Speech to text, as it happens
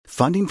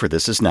Funding for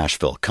This Is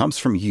Nashville comes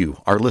from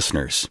you, our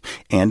listeners,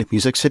 and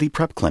Music City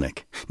Prep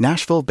Clinic,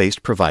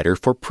 Nashville-based provider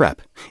for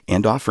PrEP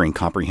and offering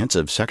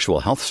comprehensive sexual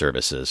health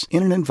services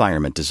in an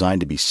environment designed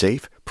to be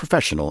safe,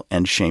 professional,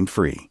 and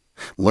shame-free.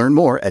 Learn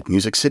more at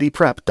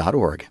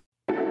musiccityprep.org.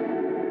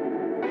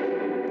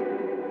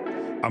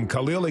 I'm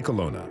Khalil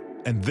Ekalona,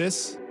 and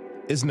this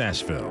is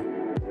Nashville.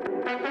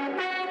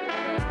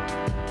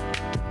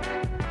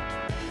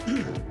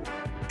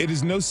 It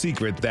is no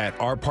secret that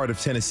our part of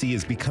Tennessee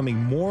is becoming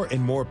more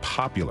and more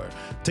popular.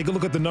 Take a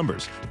look at the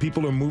numbers.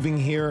 People are moving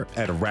here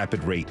at a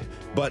rapid rate,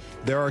 but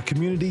there are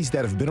communities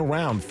that have been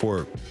around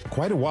for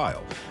quite a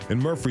while. In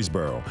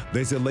Murfreesboro,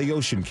 there's a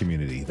Laotian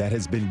community that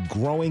has been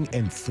growing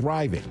and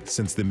thriving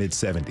since the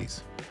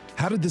mid-70s.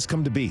 How did this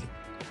come to be?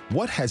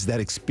 What has that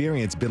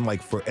experience been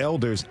like for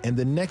elders and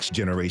the next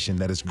generation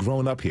that has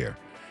grown up here?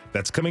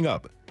 That's coming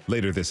up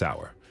later this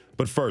hour.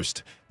 But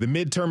first, the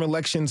midterm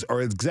elections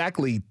are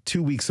exactly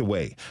 2 weeks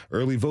away.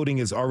 Early voting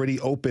is already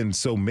open,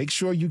 so make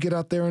sure you get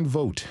out there and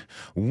vote.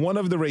 One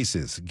of the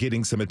races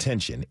getting some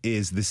attention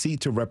is the seat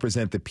to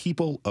represent the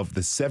people of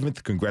the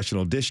 7th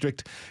Congressional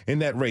District. In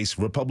that race,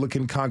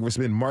 Republican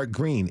Congressman Mark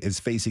Green is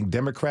facing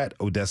Democrat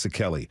Odessa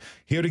Kelly.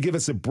 Here to give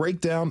us a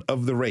breakdown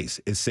of the race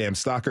is Sam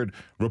Stockard,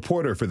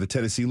 reporter for the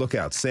Tennessee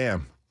Lookout.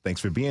 Sam,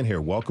 thanks for being here.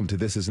 Welcome to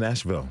This is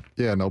Nashville.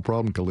 Yeah, no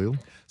problem, Khalil.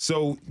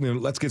 So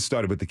let's get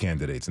started with the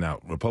candidates.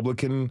 Now,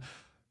 Republican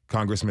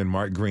Congressman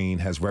Mark Green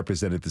has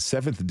represented the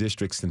 7th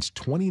District since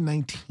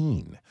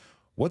 2019.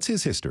 What's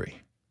his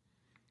history?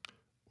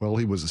 Well,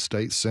 he was a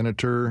state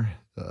senator.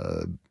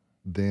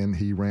 Then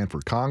he ran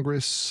for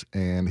Congress,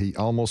 and he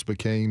almost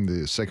became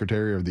the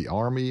Secretary of the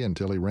Army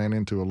until he ran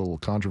into a little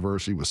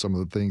controversy with some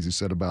of the things he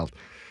said about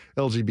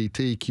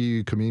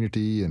LGBTQ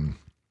community and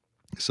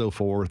so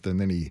forth.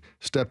 And then he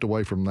stepped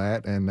away from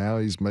that, and now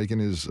he's making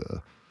his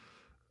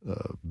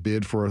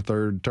bid for a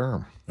third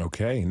term.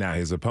 Okay. Now,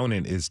 his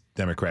opponent is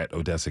Democrat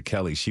Odessa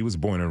Kelly. She was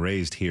born and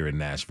raised here in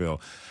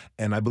Nashville,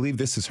 and I believe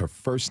this is her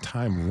first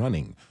time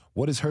running.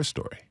 What is her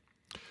story?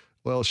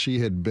 Well, she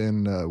had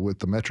been with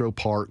the Metro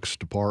Parks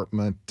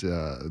Department.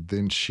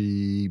 Then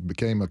she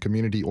became a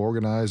community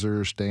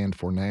organizer, Stand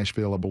for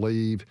Nashville, I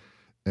believe,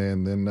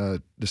 and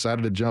then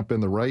decided to jump in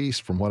the race.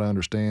 From what I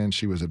understand,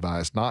 she was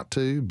advised not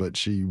to, but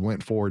she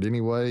went for it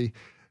anyway.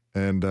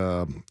 And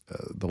the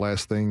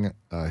last thing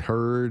I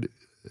heard,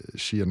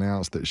 she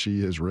announced that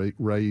she has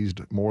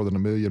raised more than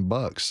 $1 million.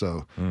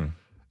 So,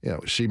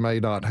 she may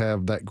not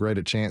have that great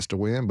a chance to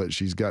win, but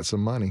she's got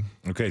some money.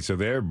 Okay, so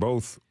they're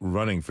both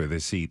running for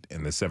this seat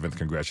in the 7th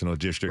Congressional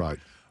District, right,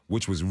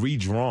 which was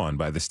redrawn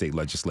by the state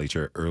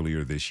legislature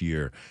earlier this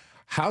year.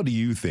 How do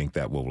you think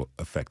that will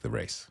affect the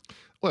race?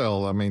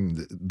 Well, I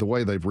mean, the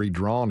way they've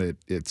redrawn it,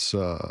 it's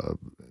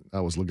I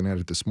was looking at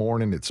it this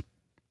morning, it's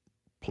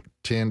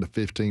 10 to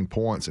 15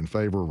 points in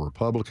favor of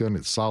Republican.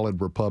 It's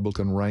solid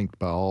Republican ranked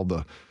by all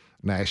the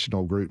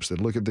national groups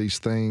that look at these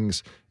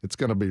things. It's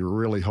going to be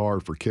really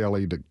hard for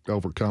Kelly to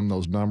overcome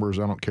those numbers.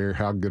 I don't care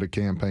how good a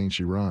campaign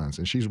she runs.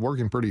 And she's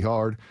working pretty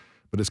hard,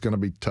 but it's going to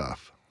be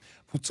tough.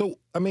 So,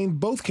 I mean,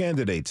 both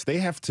candidates, they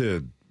have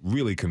to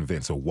really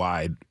convince a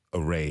wide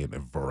array and a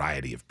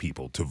variety of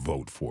people to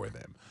vote for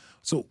them.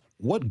 So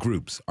what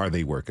groups are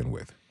they working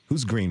with?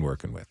 Who's Green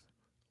working with?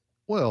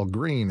 Well,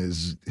 Green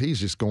he's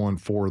just going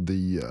for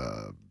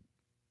the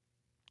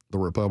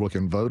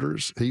Republican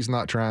voters. He's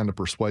not trying to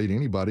persuade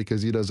anybody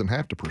because he doesn't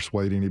have to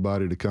persuade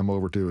anybody to come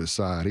over to his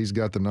side. He's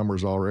got the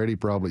numbers already,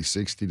 probably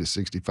 60 to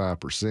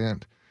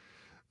 65%.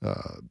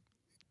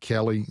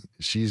 Kelly,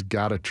 she's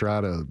got to try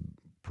to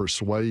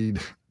persuade,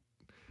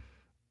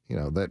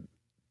 that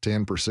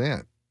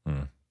 10%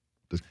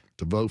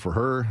 to vote for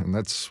her, and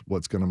that's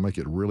what's going to make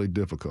it really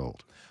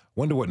difficult.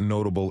 Wonder what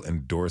notable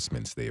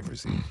endorsements they've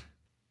received.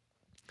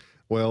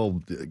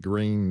 Well,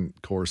 Green,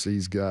 of course,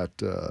 he's got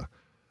the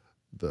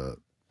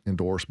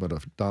endorsement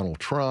of Donald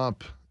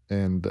Trump,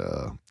 and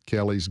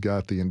Kelly's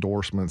got the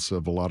endorsements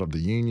of a lot of the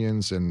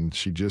unions, and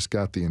she just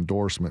got the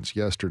endorsements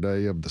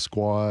yesterday of the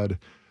Squad,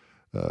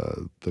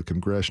 the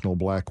congressional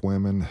black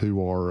women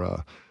who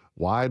are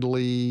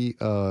widely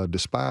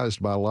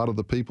despised by a lot of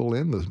the people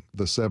in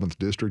the 7th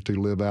District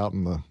who live out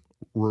in the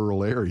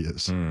rural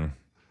areas.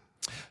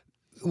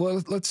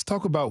 Well, let's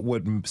talk about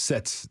what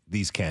sets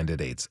these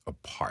candidates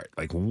apart.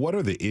 Like, what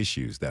are the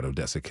issues that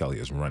Odessa Kelly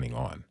is running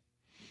on?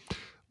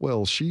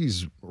 Well,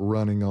 she's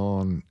running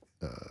on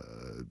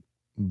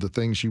the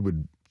things you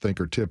would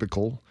think are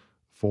typical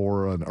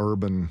for an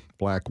urban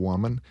black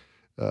woman.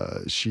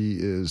 She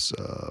is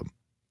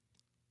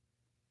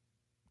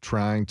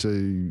trying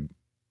to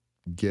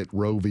get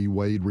Roe v.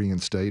 Wade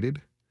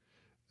reinstated.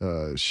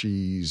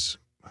 She's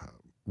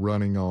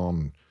running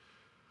on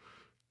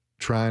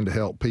trying to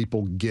help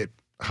people get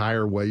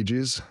higher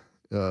wages,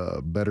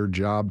 better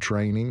job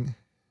training.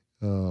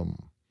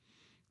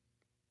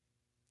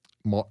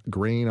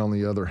 Green, on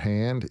the other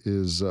hand,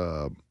 is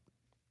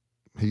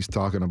he's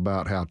talking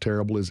about how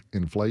terrible his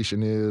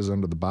inflation is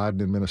under the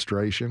Biden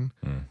administration.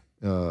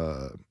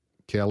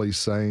 Kelly's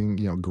saying,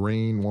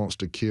 Green wants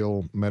to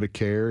kill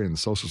Medicare and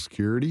Social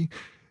Security,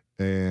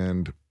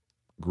 and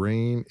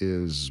Green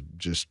is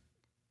just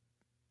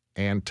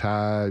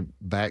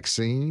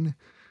anti-vaccine.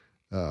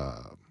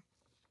 That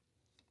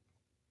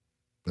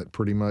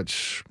pretty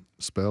much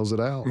spells it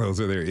out.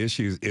 Those are their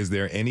issues. Is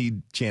there any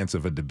chance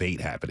of a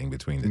debate happening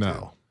between the two?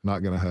 No, not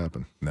going to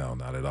happen. No,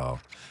 not at all.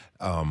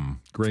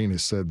 Green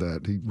has said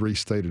that. He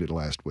restated it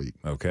last week.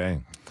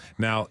 Okay.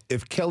 Now,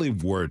 if Kelly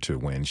were to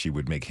win, she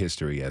would make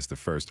history as the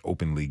first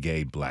openly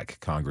gay black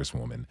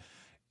congresswoman.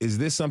 Is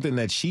this something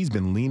that she's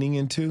been leaning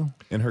into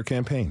in her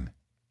campaign?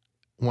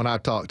 When I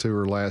talked to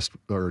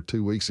her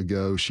 2 weeks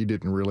ago, she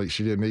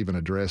didn't even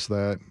address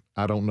that.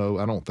 I don't know.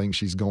 I don't think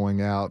she's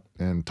going out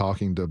and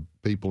talking to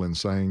people and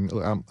saying,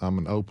 I'm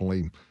an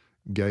openly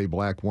gay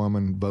black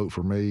woman, vote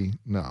for me.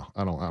 No,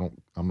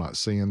 I'm not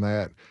seeing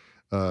that.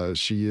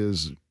 She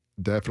is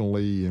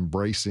definitely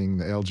embracing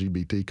the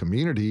LGBT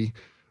community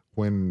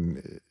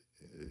when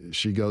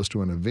she goes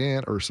to an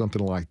event or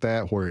something like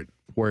that where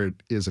it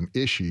is an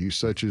issue,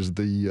 such as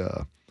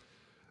the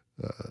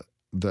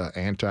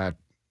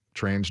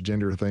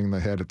anti-transgender thing they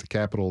had at the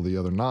Capitol the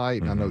other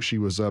night. Mm-hmm. I know she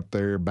was up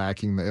there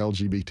backing the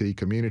LGBT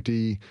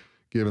community,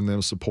 giving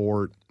them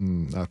support,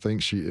 and I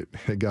think she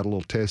had got a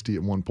little testy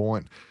at one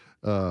point.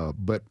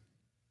 But,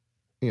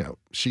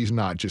 she's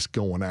not just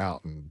going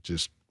out and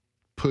just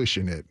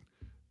pushing it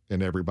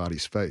in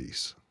everybody's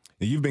face.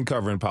 You've been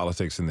covering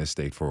politics in this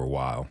state for a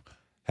while.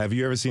 Have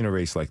you ever seen a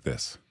race like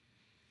this?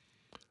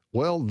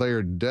 Well,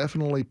 they're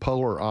definitely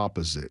polar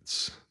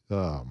opposites.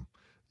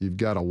 You've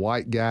got a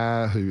white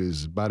guy who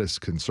is about as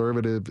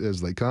conservative as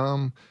they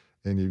come,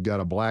 and you've got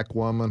a black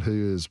woman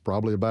who is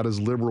probably about as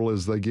liberal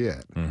as they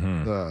get.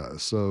 Mm-hmm.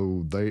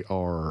 So they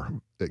are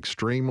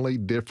extremely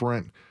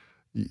different.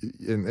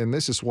 And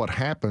this is what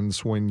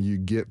happens when you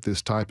get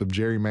this type of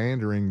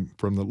gerrymandering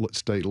from the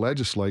state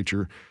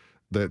legislature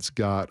that's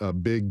got a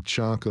big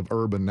chunk of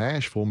urban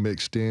Nashville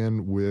mixed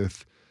in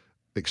with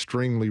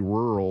extremely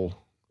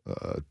rural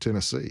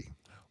Tennessee.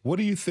 What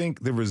do you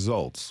think the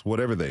results,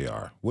 whatever they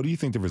are, what do you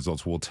think the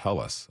results will tell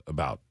us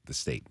about the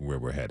state, where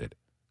we're headed?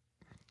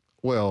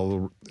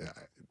 Well,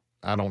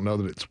 I don't know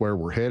that it's where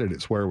we're headed.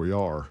 It's where we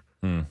are.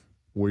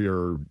 We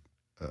are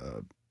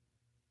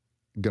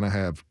going to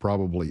have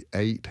probably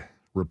 8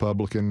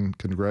 Republican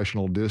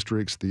congressional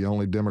districts. The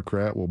only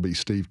Democrat will be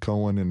Steve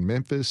Cohen in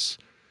Memphis.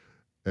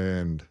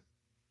 And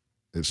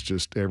it's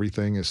just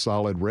everything is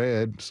solid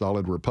red,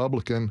 solid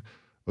Republican,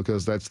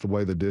 because that's the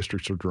way the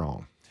districts are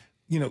drawn.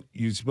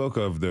 You spoke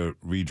of the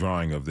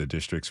redrawing of the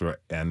districts,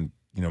 and,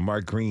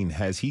 Mark Green,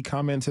 has he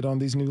commented on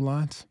these new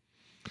lines?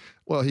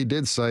 Well, he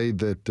did say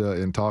that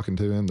in talking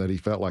to him that he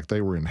felt like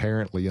they were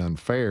inherently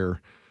unfair,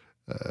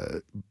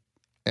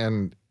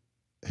 and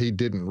he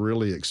didn't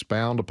really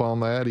expound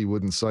upon that. He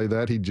wouldn't say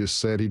that. He just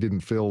said he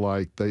didn't feel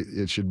like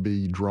it should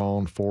be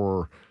drawn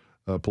for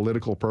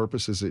political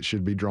purposes. It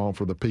should be drawn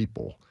for the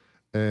people.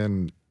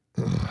 And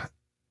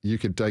you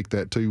could take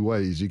that 2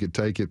 ways. You could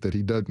take it that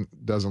he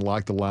doesn't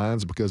like the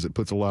lines because it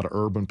puts a lot of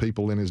urban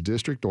people in his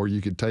district, or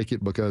you could take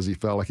it because he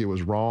felt like it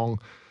was wrong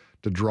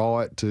to draw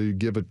it to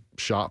give a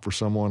shot for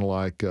someone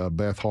like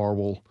Beth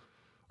Harwell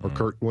or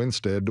Kirk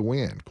Winstead to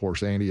win. Of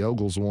course, Andy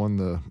Ogles won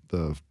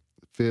the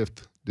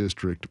 5th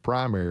district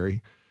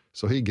primary,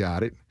 so he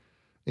got it.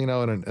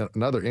 And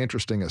another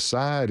interesting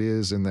aside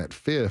is in that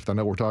 5th, I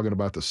know we're talking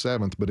about the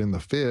 7th, but in the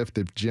 5th,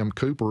 if Jim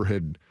Cooper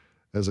had,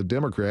 as a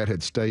Democrat,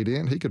 had stayed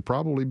in, he could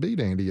probably beat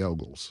Andy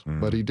Ogles,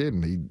 but he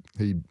didn't.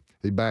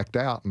 He backed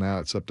out, and now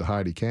it's up to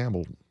Heidi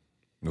Campbell.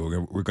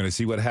 We're going to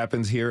see what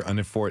happens here in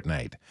a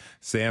fortnight.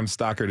 Sam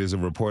Stockard is a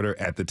reporter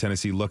at the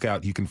Tennessee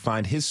Lookout. You can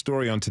find his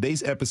story on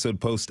today's episode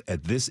post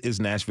at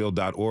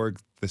thisisnashville.org.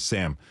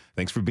 Sam,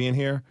 thanks for being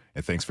here,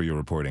 and thanks for your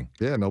reporting.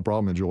 Yeah, no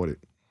problem. Enjoyed it.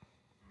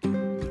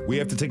 We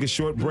have to take a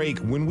short break.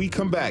 When we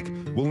come back,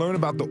 we'll learn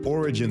about the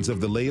origins of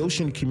the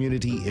Laotian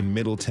community in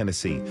Middle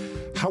Tennessee.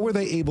 How were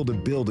they able to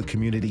build a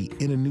community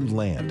in a new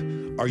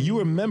land? Are you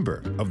a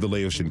member of the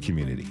Laotian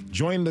community?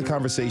 Join the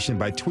conversation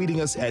by tweeting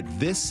us at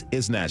This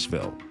Is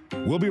Nashville.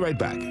 We'll be right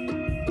back.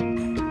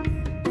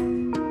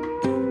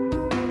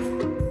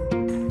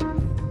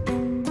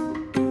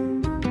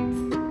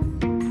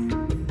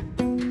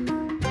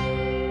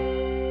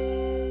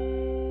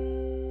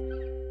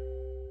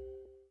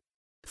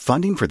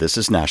 Funding for This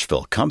Is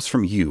Nashville comes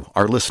from you,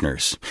 our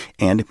listeners,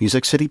 and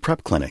Music City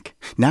Prep Clinic,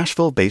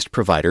 Nashville-based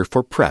provider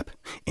for PrEP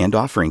and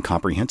offering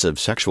comprehensive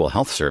sexual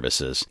health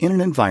services in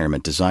an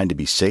environment designed to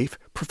be safe,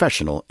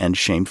 professional, and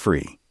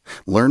shame-free.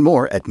 Learn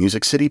more at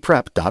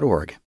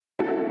musiccityprep.org.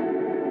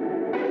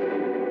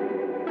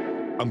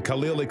 I'm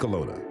Khalil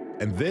Ikalona,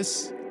 and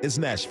this is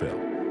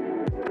Nashville.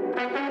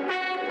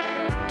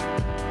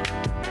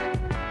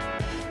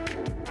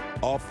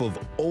 Off of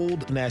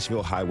Old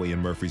Nashville Highway in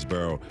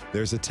Murfreesboro,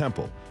 there's a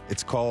temple.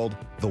 It's called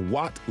the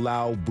Wat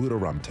Lao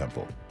Buddhist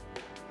Temple.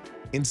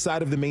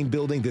 Inside of the main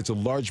building, there's a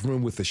large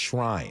room with a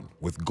shrine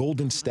with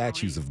golden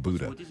statues of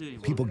Buddha.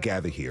 People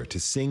gather here to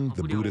sing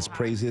the Buddha's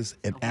praises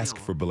and ask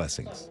for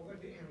blessings.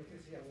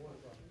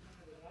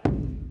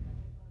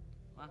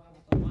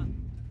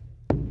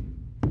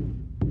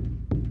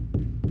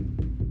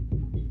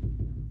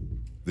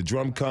 The The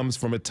drum comes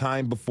from a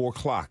time before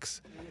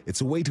clocks.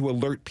 It's a way to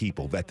alert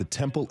people that the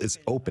temple is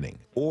opening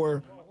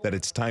or that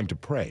it's time to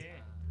pray.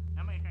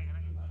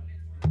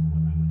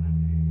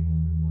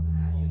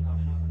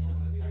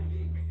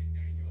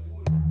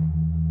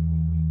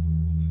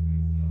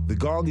 The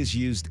gong is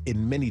used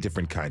in many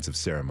different kinds of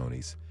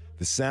ceremonies.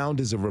 The sound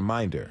is a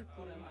reminder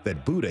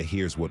that Buddha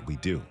hears what we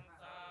do.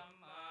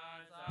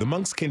 The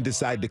monks can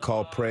decide to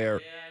call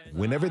prayer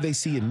whenever they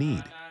see a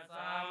need.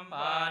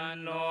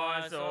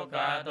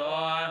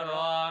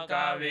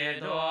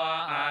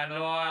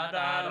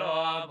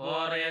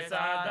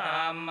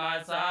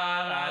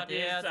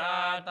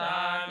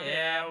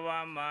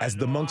 As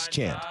the monks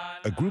chant,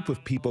 a group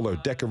of people are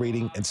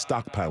decorating and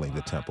stockpiling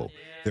the temple.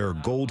 There are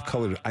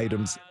gold-colored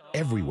items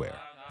everywhere.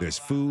 There's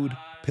food,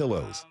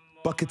 pillows,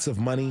 buckets of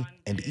money,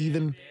 and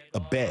even a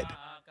bed.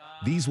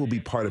 These will be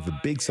part of the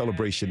big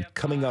celebration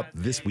coming up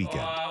this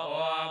weekend.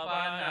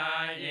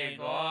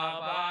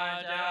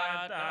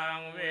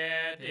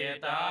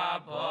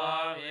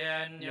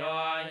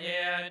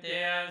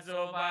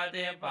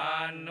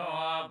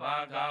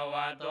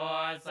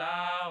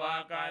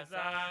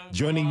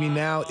 Joining me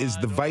now is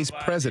the vice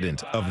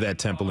president of that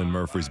temple in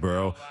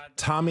Murfreesboro,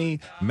 Phaivanh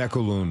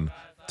Mekaloun.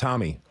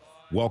 Tommy,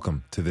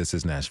 welcome to This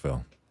is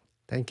Nashville.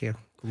 Thank you.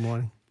 Good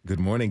morning. Good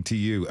morning to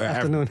you.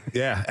 Afternoon.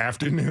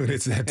 Afternoon.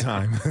 It's that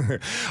time.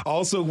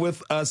 Also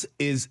with us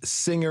is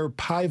singer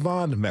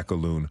Phaivanh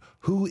Mekaloun,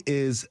 who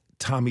is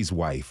Tommy's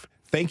wife.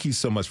 Thank you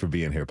so much for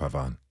being here,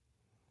 Phaivanh.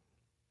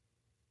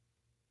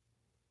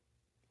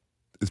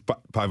 Is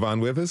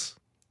Phaivanh with us?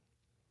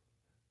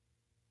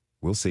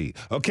 We'll see.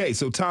 Okay,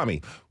 so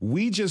Tommy,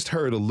 we just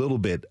heard a little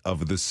bit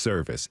of the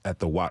service at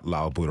the Wat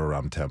Lao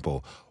Buddhist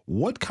Temple.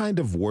 What kind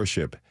of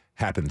worship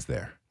happens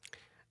there?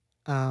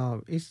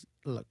 It's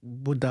like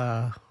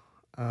Buddha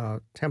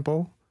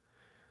temple.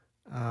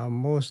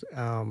 Most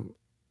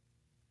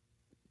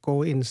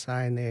go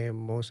inside the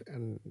most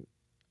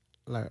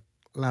like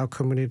Lao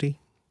community.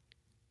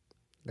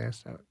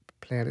 There's a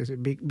place. It's a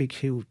big,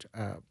 huge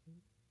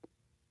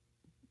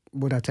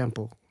Buddha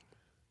temple.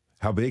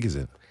 How big is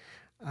it?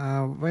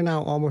 Right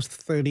now, almost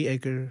 30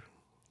 acres.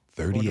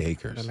 30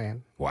 acres. The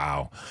land.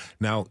 Wow.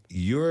 Now,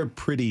 you're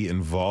pretty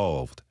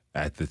involved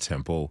at the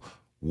temple.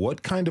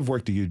 What kind of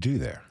work do you do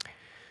there?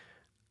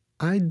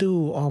 I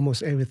do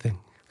almost everything.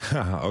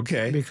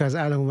 Okay. Because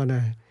I don't want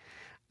to,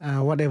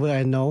 whatever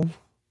I know,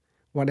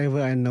 I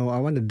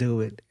want to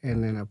do it.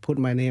 And then I put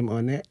my name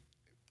on it.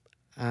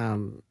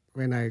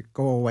 When I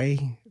go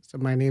away, so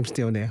my name's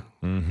still there.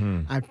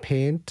 Mm-hmm. I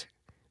paint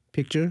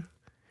picture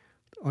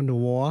on the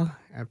wall.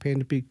 I paint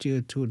the picture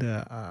to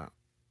the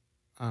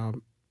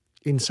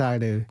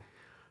inside the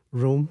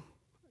room,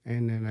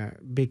 and then a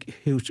big,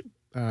 huge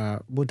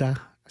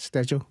Buddha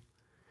statue.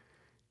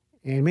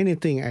 And many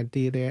things I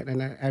did that,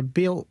 and I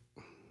built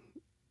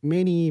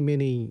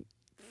many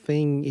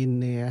things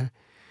in there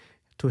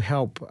to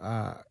help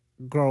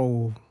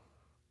grow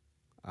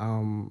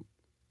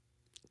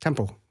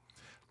temple.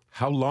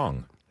 How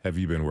long have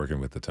you been working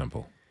with the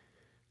temple?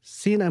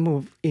 Since I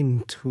moved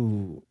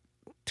into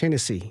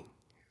Tennessee,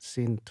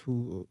 since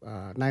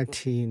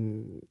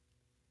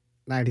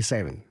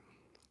 1997.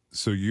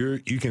 So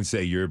you can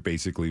say you're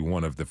basically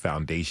one of the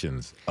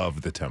foundations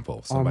of the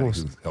temple. Somebody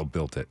Almost. who helped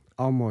build it.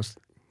 Almost.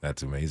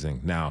 That's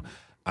amazing. Now,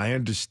 I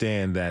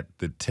understand that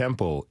the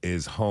temple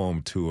is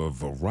home to a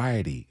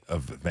variety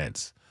of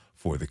events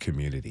for the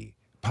community.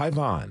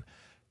 Phaivanh,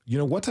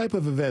 what type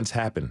of events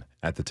happen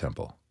at the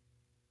temple?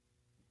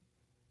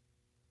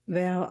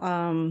 Well,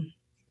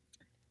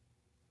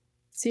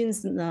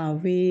 since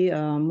we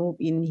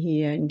moved in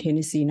here in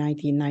Tennessee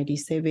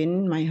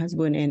 1997, my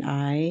husband and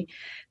I,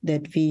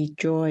 that we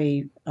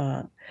joined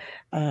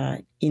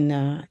in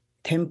a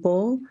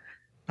temple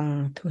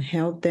to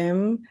help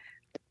them,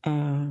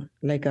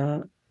 like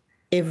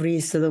every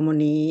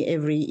ceremony,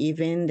 every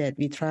event that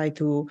we try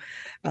to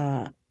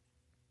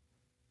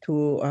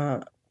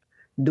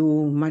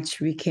do much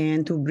we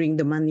can to bring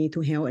the money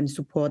to help and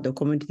support the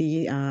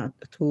community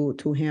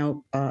to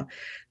help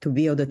to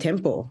build the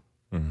temple.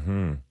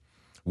 Mm-hmm.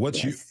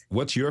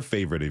 What's your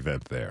favorite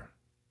event there?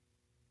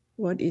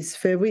 What is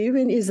favorite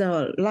event is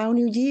Lao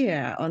New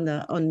Year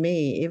on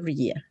May every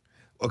year.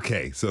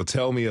 Okay, so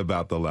tell me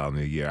about the Lao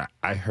New Year.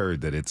 I heard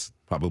that it's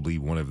probably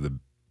one of the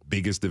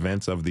biggest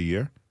events of the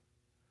year.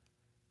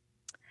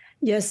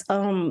 Yes,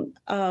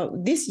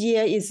 this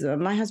year is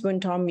my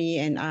husband Tommy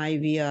and I.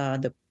 We are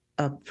the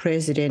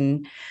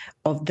president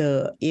of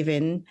the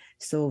event,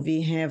 so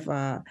we have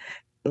a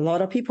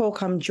lot of people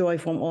come join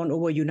from all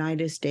over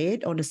United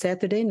States. On the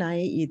Saturday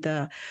night,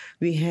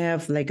 we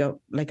have like a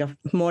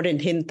more than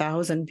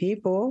 10,000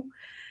 people,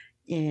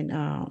 and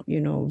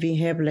we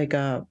have like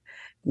a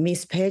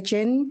Miss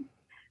Pageant,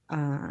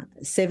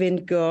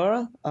 7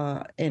 girl,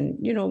 and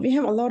we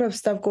have a lot of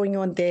stuff going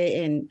on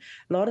there, and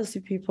a lot of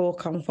people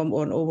come from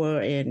all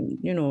over, and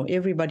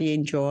everybody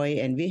enjoy.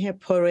 And we have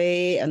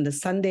parade on the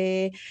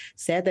Saturday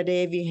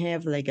we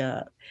have like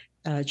a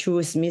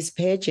choose Miss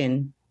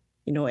Pageant.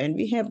 and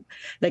we have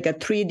like a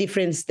 3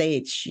 different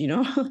stage,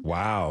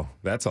 Wow,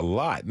 that's a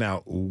lot.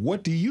 Now,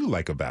 what do you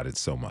like about it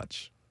so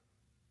much?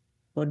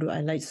 What do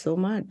I like so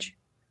much?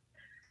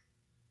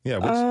 Yeah,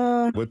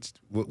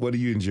 what do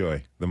you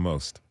enjoy the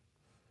most?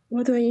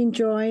 What do I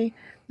enjoy?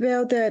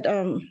 Well, that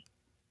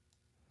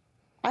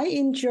I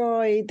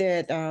enjoy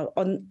that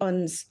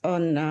on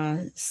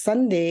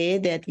Sunday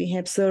that we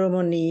have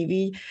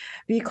ceremony.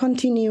 We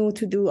continue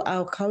to do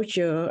our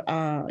culture.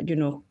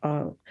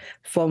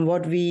 From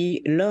what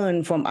we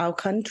learn from our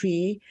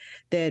country.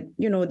 That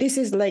this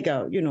is like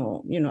I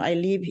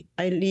live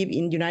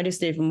in United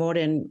States more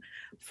than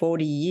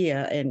 40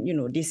 years, and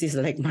this is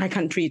like my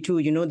country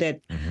too. That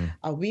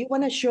we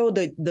want to show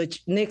the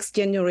next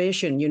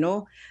generation.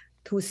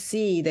 To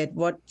see that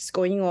what's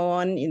going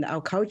on in our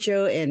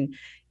culture, and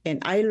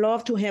I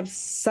love to have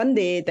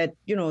Sunday that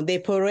they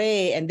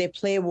parade and they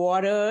play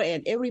water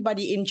and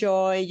everybody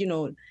enjoy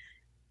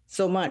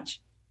so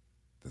much.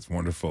 That's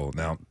wonderful.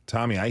 Now,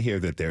 Tommy, I hear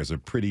that there's a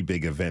pretty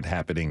big event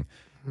happening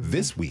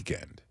this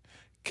weekend.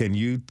 Can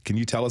you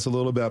tell us a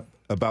little bit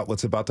about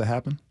what's about to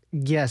happen?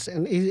 Yes,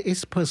 and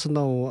it's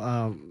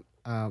personal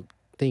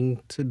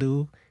thing to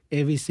do.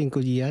 Every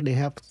single year they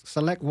have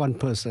select one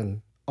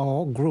person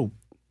or group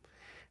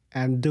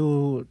and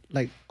do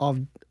like of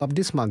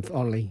this month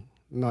only,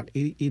 not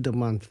either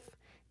month.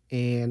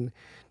 And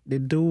they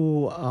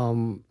do,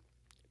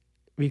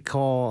 we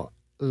call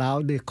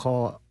Lao, they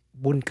call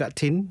Bun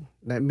Katin.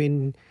 That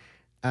means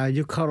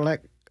you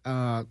collect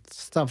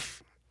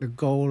stuff, the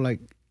gold, like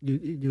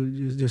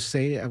you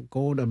say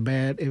gold, a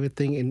bed,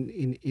 everything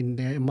in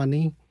their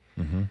money.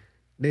 Mm-hmm.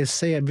 They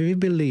say, we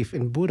believe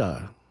in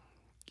Buddha.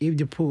 If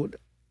you put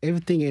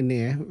everything in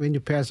there, when you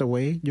pass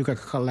away, you can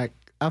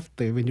collect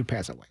after when you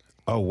pass away.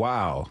 Oh,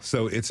 wow.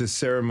 So it's a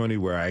ceremony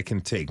where I can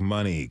take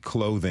money,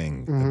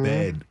 clothing, the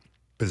bed,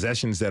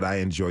 possessions that I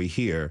enjoy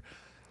here.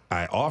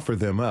 I offer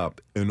them up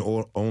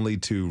only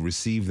to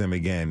receive them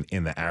again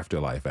in the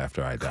afterlife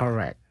after I die.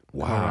 Correct.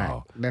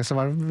 Wow. Correct. That's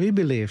what we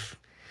believe.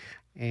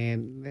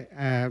 And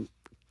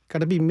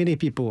gotta be many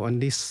people on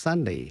this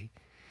Sunday.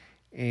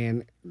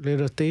 And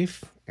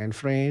relative and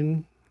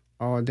friend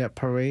or that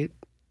parade,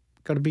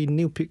 gotta be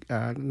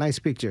nice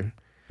picture.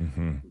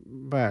 Mm-hmm.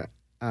 But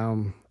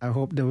I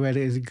hope the weather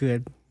is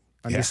good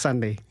on this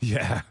Sunday.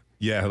 Yeah,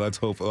 let's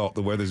hope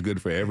the weather's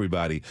good for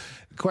everybody.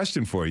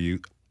 Question for you,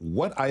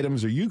 what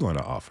items are you going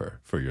to offer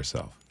for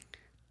yourself?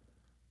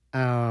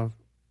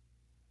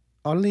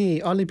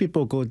 Only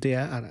people go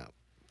there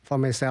for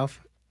myself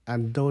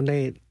and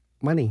donate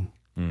money.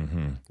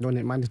 Mm-hmm.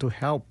 Donate money to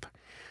help.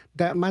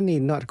 That money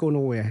not go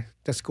nowhere,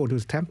 just go to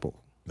the temple.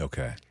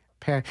 Okay.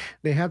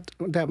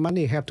 That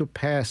money have to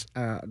pass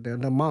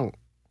the monk.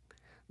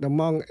 The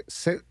monk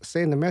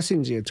send a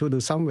messenger to do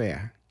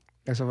somewhere.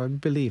 That's what I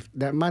believe.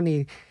 That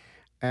money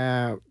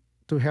to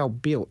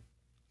help build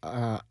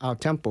our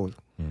temple.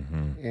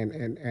 Mm-hmm.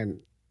 And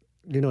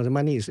the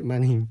money is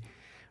money.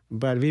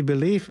 But we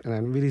believe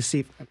and we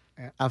receive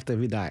after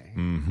we die.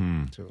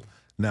 Mm-hmm. So.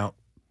 Now,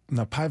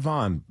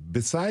 Phaivanh,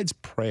 besides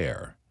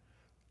prayer,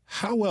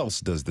 how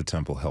else does the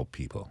temple help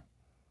people?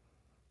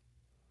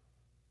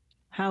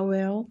 How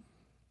well?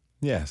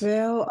 Yes.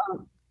 Well,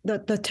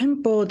 the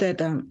temple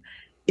that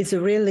it's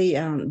really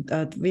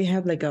we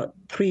have like a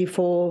 3,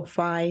 4,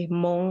 5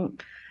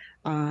 monk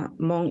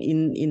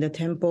in the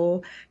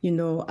temple.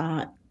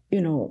 The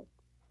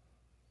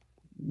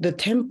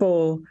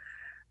temple,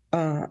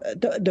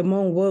 the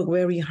monk work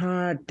very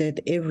hard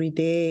that every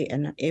day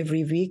and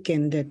every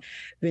weekend. That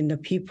when the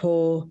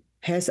people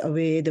pass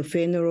away, the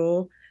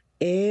funeral,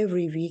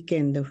 every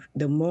weekend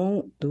the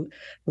monk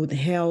would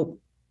help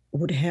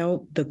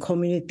the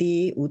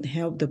community, would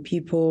help the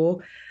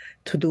people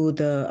to do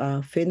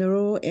the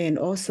funeral. And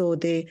also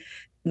they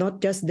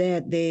not just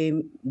that,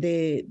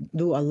 they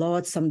do a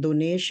lot, some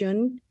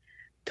donation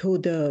to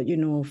the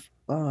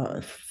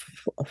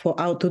for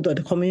out to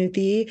the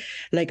community.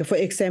 Like for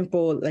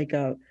example, like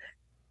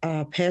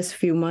past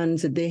few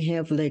months they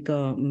have like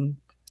a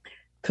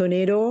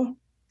tornado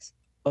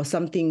or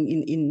something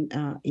in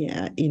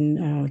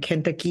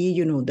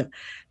Kentucky.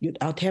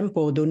 Our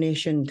temple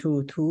donation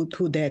to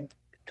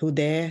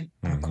their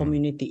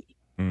community,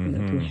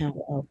 to help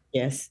out.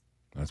 Yes.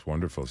 That's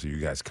wonderful. So you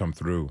guys come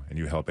through and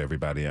you help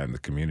everybody out in the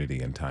community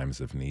in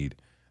times of need.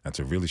 That's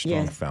a really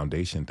strong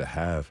foundation to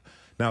have.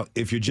 Now,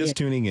 if you're just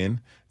tuning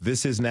in,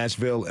 this is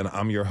Nashville, and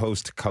I'm your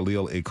host,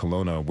 Khalil A.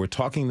 Colonna. We're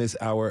talking this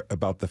hour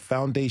about the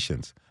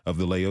foundations of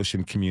the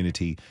Laotian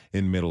community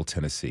in Middle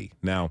Tennessee.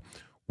 Now,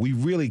 we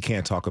really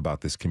can't talk about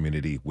this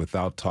community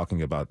without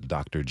talking about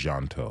Dr.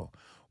 John To,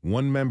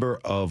 one member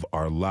of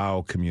our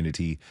Lao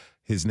community.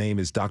 His name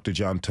is Dr.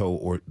 John To,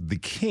 or the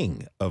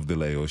king of the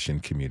Laotian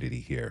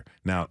community here.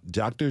 Now,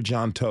 Dr.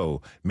 John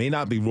To may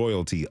not be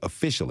royalty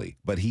officially,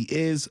 but he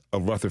is a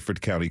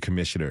Rutherford County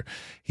commissioner.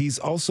 He's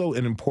also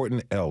an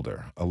important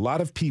elder. A lot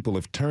of people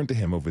have turned to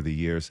him over the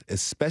years,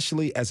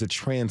 especially as a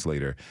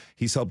translator.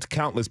 He's helped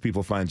countless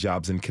people find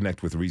jobs and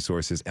connect with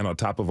resources. And on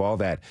top of all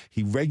that,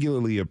 he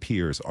regularly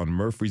appears on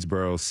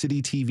Murfreesboro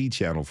City TV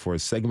channel for a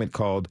segment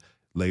called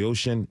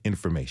Laotian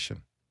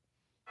Information.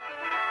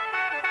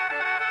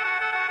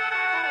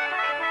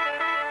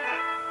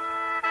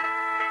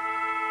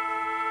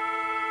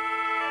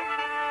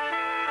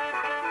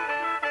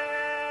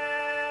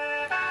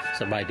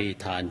 สบายดี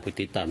ทานผู้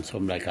ติดตามช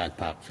มรายการ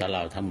ผักสล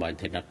าวทำวัน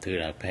ที่นับถือ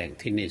หลักแพง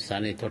ที่นี่สถา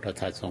นีโทร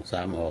ทัศน์สงส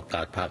ามออกอาก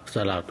าศผักส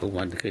ลาวทุก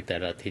วันคือแต่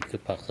ละอาทิตย์คื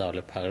อผักเสาร์แล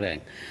ะผักแรง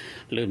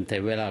ลืมแต่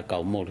เวลา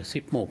9 โมงถึง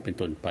10 โมงเป็น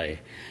ต้นไป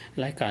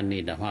รายการ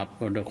นี้นะครับ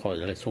บนคอแ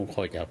ละส่งค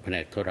อยจากแผน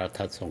กโทร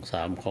ทัศน์สงส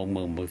ามของเ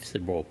มืองมูฟิส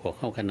โบพวกเ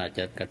ข้าขณะ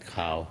จัดกัด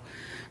ข่าว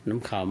น้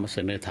ำข่าวมาเส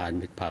นอทาน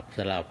เป็นผักส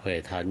ลาวเผย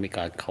ทานมีก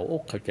ารเข้าอ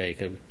กเข้าใจ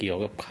เกี่ยว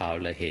กับข่าว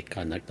และเหตุก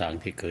ารณ์ต่าง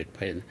ๆที่เกิด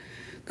ขึ้น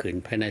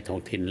ภายในท้อ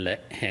งถิ่นและ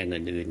แห่ง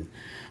อื่น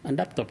ๆอัน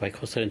ดับต่อไปเข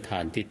าเชิญทา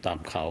นที่ตาม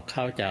ข่า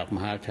วจากม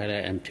หาวิทยาลั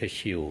ย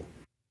MTSU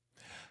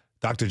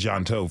Dr.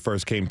 John Toe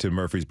first came to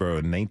Murfreesboro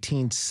in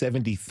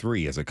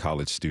 1973 as a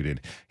college student.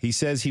 He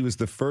says he was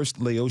the first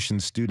Laotian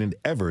student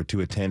ever to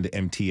attend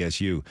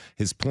MTSU.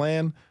 His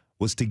plan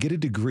was to get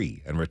a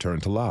degree and return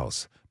to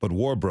Laos. But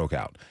war broke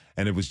out,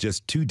 and it was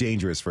just too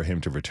dangerous for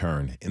him to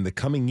return. In the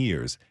coming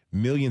years,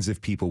 millions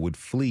of people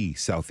would flee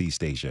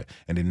Southeast Asia,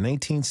 and in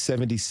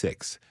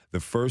 1976, the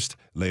first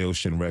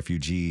Laotian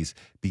refugees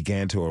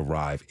began to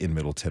arrive in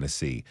Middle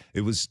Tennessee.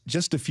 It was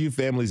just a few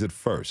families at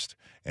first,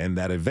 and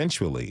that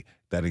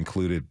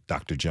included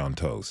Dr. John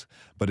Toe's.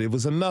 But it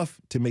was enough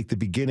to make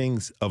the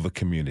beginnings of a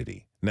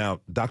community.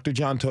 Now, Dr.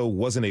 John Toe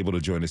wasn't able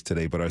to join us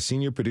today, but our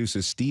senior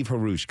producer, Steve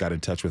Harouche, got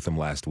in touch with him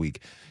last week.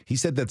 He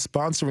said that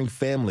sponsoring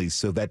families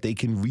so that they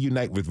can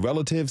reunite with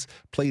relatives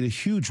played a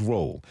huge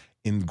role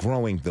in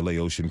growing the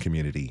Laotian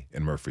community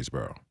in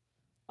Murfreesboro.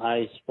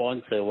 I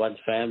sponsor one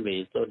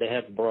family, so they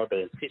have brother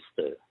and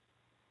sister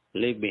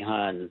live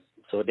behind,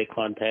 so they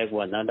contact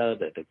one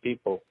another, the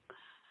people,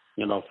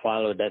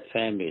 follow that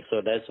family.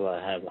 So that's why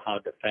I have how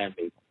the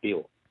family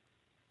built.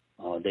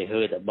 They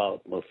heard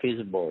about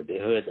Murfreesboro, they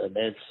heard of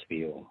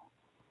Nashville.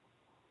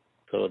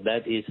 So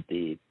that is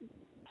the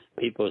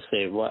people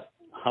say,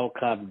 how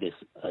come this,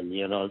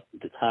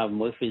 the time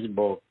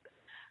Murfreesboro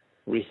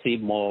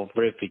received more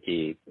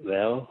refugees?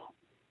 Well,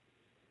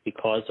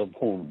 because of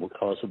whom?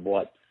 Because of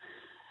what?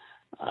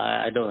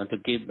 I don't want to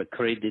give the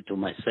credit to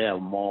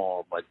myself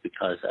more, but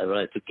because I would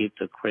like to give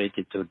the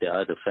credit to the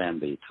other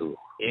family too.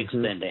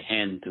 Extend a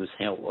hand to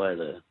help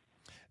others.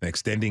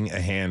 Extending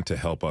a hand to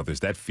help others,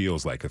 that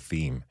feels like a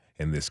theme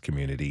in this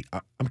community.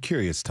 I'm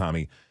curious,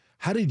 Tommy,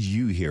 how did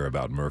you hear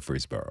about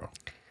Murfreesboro?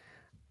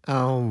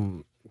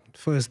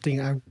 First thing,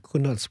 I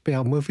could not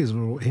spell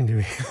Murfreesboro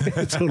anyway.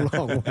 It's too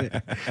long.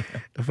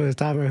 The first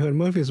time I heard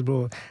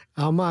Murfreesboro,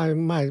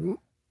 my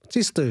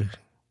sister,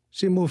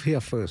 she moved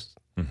here first.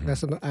 Mm-hmm.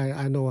 That's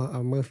I know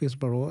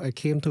Murfreesboro. I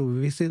came to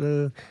visit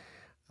her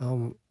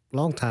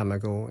long time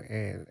ago,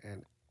 and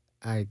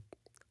I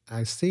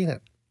see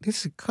that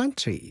this is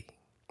country,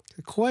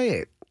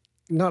 quiet,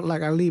 not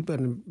like I live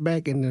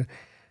back in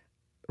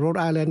Rhode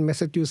Island,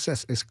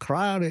 Massachusetts. It's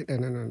crowded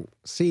and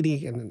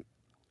city and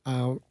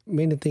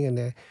many things in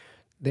there.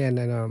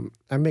 Then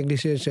I make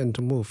decision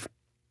to move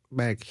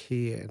back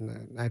here in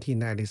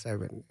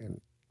 1997 and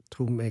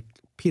to make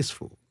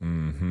peaceful,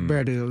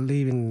 better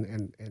living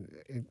in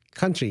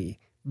country,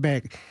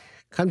 back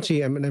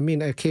country. I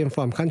mean, I came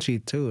from country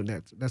too.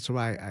 That's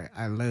why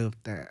I love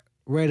that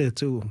weather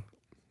too.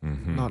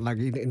 Mm-hmm. Not like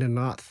in the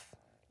north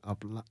of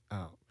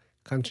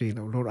country,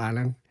 Rhode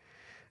Island.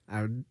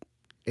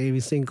 Every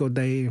single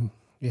day,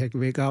 you have to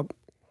wake up,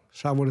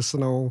 shovel the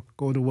snow,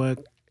 go to work.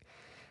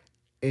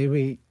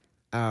 Every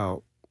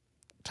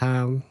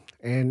time,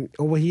 and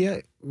over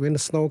here, when the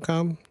snow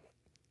comes,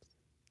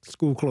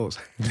 school closed.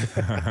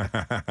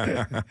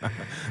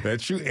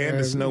 That's true, and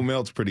the snow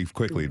melts pretty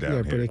quickly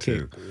down here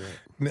too.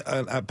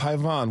 Yeah.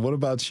 Phaivanh, what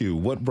about you?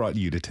 What brought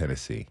you to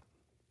Tennessee?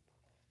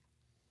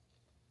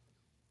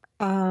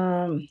 Back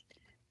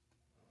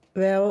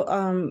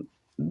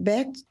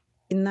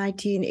in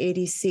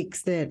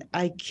 1986, that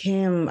I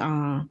came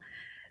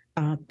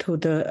to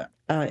the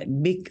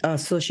big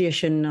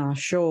association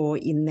show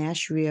in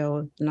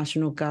Nashville,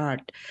 National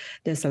Guard.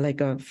 There's like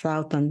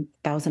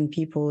 1,000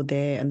 people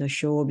there on the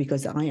show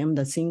because I am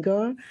the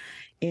singer,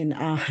 and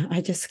I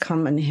just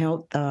come and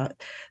help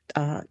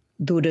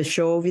do the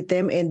show with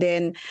them. And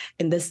then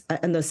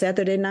on the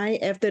Saturday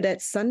night after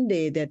that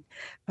Sunday, that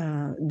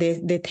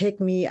they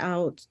take me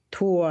out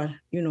tour,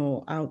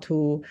 out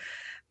to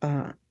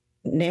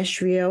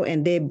Nashville,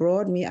 and they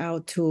brought me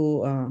out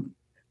to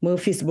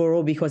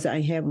Murfreesboro because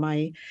I have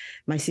my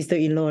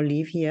sister-in-law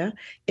live here.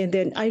 And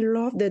then I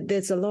love that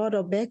there's a lot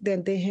of, back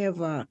then they have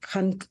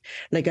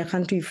like a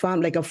country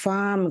farm, like a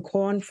farm,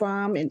 corn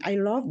farm. And I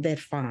love that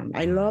farm.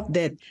 I love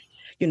that,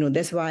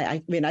 that's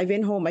why when I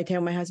went home, I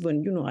tell my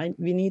husband,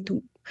 we need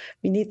to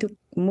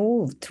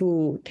move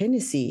to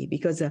Tennessee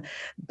because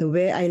the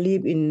way I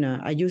live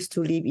I used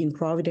to live in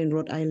Providence,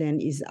 Rhode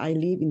Island, I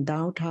live in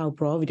downtown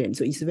Providence.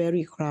 So it's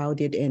very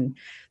crowded. And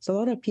so a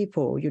lot of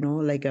people,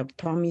 like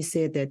Tommy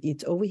said that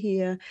it's over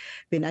here.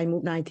 When I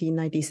moved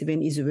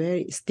 1997,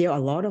 it's still a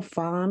lot of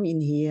farm in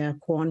here,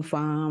 corn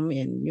farm,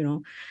 and,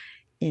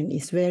 and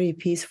it's very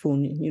peaceful,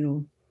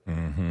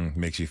 Mm-hmm.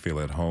 Makes you feel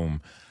at home.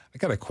 I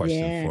got a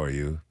question for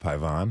you,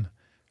 Phaivanh.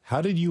 How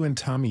did you and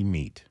Tommy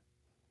meet?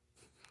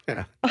 We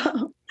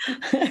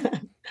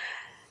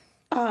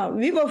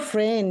were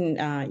friends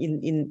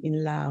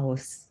in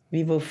Laos.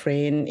 we were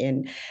friends,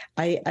 and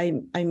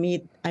I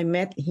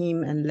met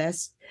him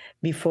unless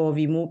before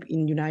we moved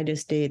in United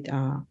States,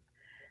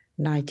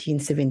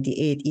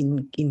 1978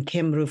 in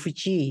Camp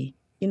Refugee.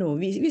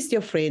 We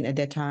still friends at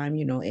that time,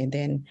 and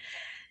then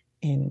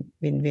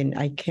when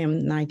I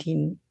came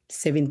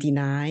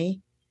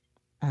 1979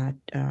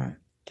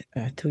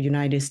 to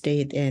United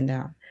States,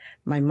 and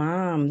my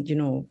mom,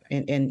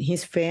 and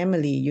his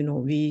family,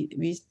 we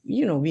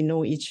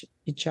know each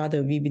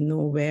other, we know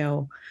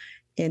well,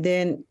 and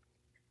then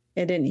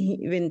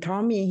when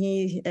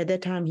Tommy, at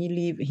that time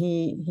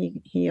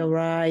he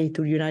arrived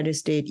to the United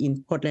States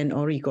in Portland,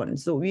 Oregon.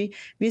 So we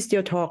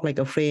still talk like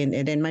a friend.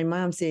 And then my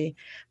mom say,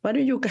 "Why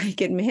don't you guys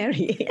get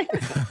married?"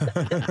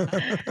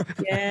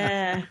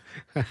 Yeah.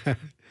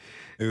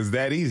 It was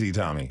that easy,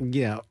 Tommy.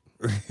 Yeah.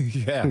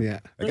 Yeah.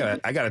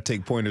 I gotta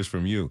take pointers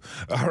from you.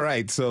 All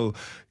right. So,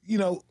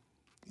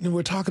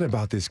 we're talking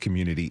about this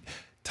community.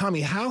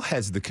 Tommy, how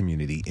has the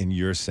community, in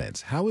your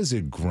sense, how has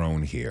it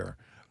grown here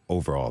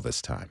over all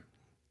this time?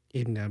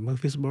 In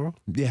Murfreesboro?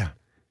 Yeah.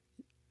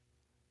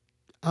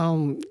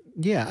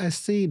 I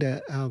see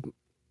that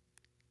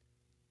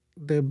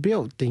the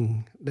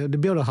building, the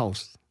build a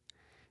house,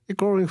 it's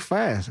growing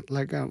fast.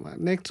 Like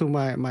next to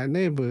my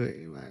neighbor,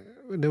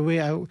 the way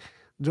I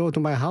drove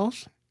to my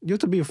house, used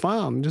to be a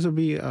farm, used to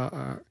be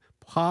a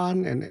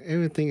pond and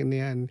everything in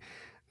there. And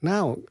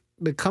now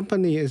the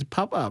company is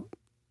pop up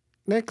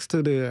next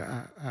to the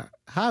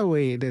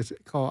highway that's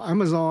called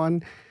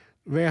Amazon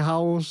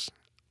warehouse.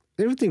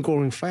 Everything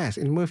growing fast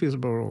in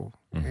Murfreesboro,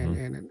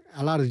 and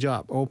a lot of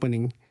job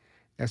opening.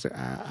 That's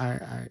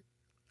I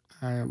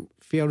am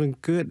feeling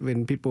good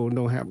when people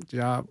don't have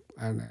job,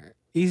 and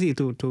easy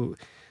to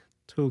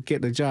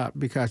get the job,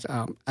 because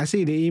I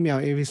see the email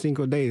every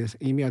single day.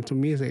 Email to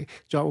me say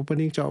job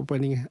opening,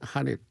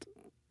 100.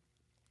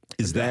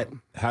 Is that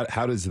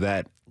how does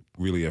that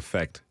really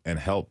affect and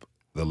help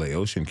the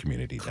Laotian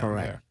community down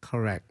there?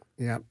 Correct.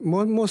 Yeah,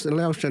 most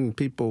Laotian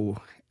people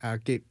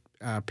get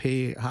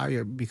pay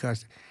higher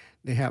because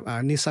they have a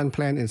Nissan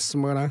plant in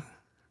Smyrna.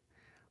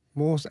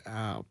 Most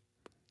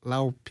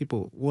Lao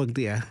people work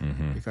there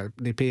because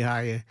they pay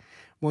higher.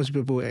 Most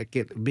people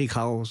get a big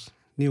house,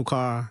 new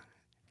car,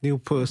 new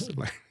purse.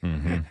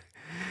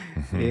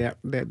 Yeah,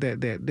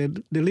 they're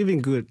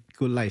living good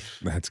life.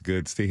 That's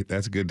good, Steve.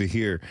 That's good to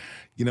hear.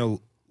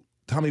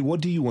 Tommy,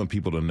 what do you want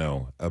people to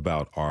know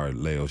about our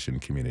Laotian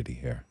community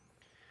here?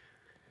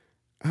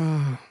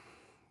 The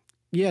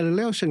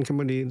Laotian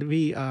community,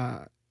 we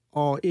are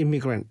all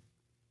immigrants.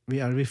 We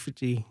are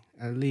refugees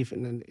and live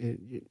in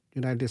the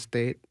United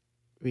States.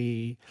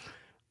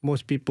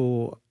 Most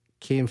people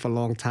came for a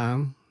long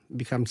time,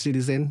 become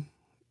citizens,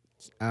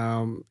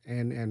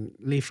 and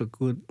live a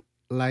good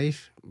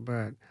life.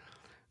 But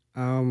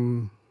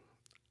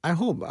I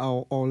hope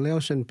our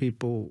Laotian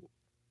people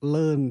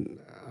learn,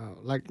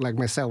 like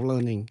myself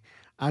learning.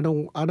 I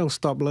don't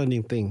stop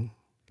learning things.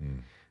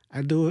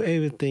 I do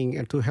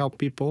everything to help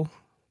people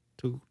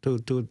to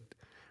do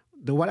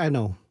what I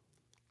know.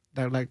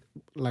 That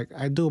like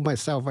I do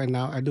myself right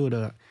now. I do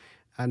the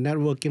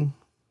networking.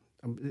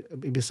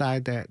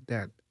 Beside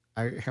that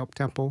I help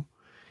temple,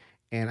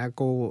 and I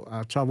go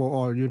travel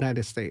all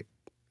United States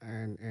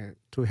and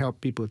to help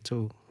people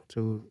to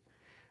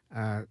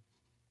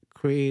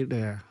create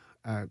they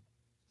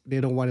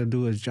don't want to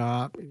do a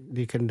job.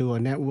 They can do a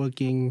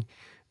networking,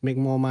 make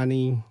more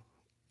money,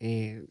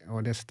 and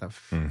all that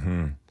stuff.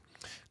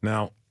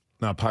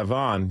 Now,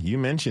 Phaivanh, you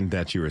mentioned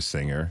that you're a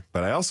singer,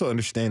 but I also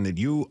understand that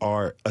you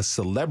are a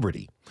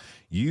celebrity.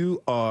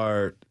 You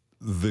are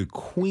the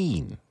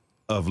queen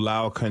of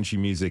Lao country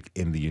music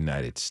in the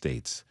United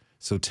States.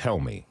 So tell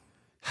me,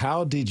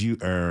 how did you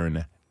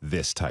earn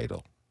this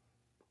title?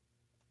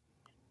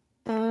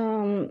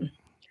 Well,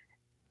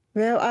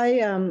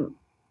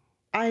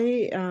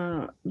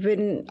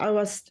 when I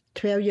was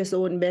 12 years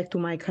old, back to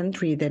my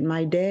country, that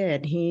my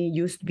dad, he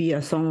used to be a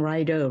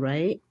songwriter,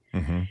 right?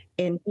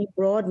 And he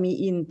brought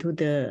me into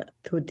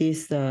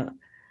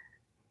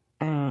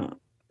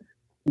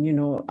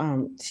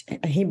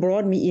he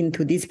brought me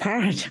into this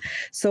part.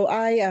 So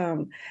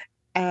I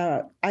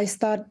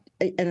start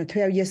at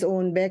 12 years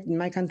old back in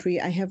my country.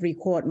 I have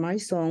recorded my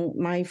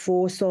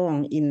 4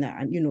 songs in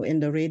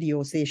the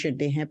radio station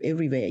they have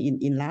everywhere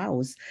in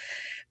Laos.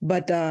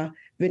 But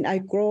when I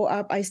grow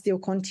up, I still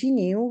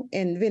continue.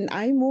 And when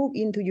I moved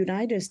into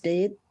United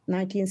States,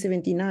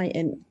 1979,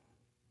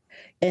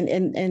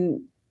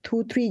 and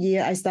 2-3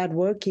 years, I start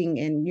working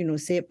and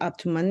save up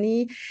to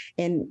money.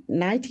 And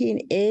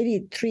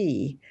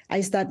 1983,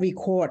 I start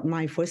record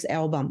my first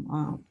album.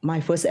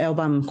 My first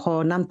album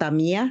called Nam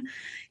Tamia,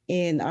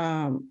 and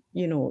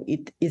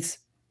it's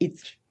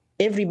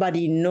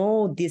everybody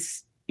know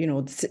this.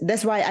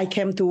 That's why I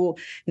came to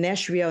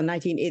Nashville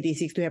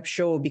 1986 to have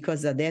show,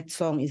 because that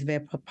song is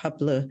very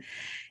popular.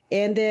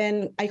 And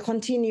then I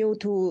continue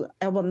to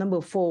album number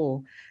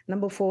 4.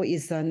 Number 4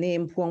 is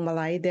named Phuong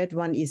Malai. That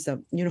one is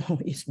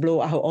it's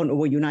blow out all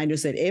over United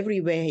States,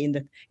 everywhere in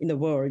the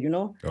world.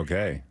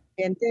 Okay.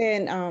 And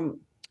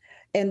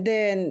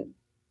then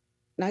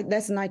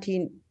that's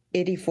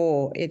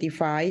 84,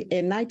 85,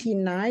 and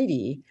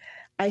 1990.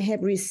 I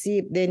have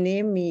received, they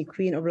named me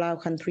Queen of Lao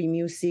Country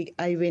Music.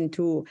 I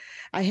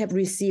have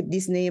received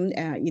this name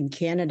in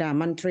Canada,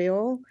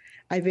 Montreal.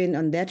 I went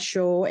on that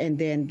show, and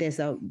then there's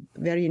a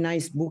very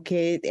nice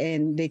bouquet,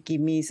 and they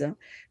give me some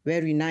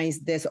very nice,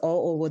 there's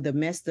all over the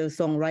master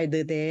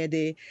songwriter there.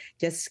 They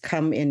just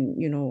come and,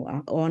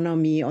 honor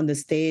me on the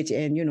stage,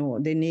 and,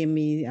 they name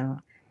me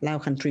Lao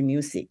Country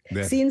Music.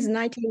 Since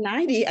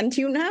 1990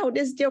 until now,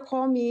 they still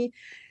call me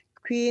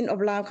Queen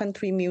of Lao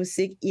Country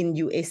Music in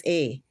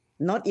USA.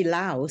 Not in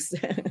Laos.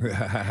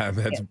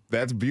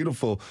 That's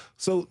beautiful.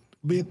 So,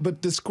 but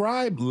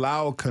describe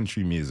Lao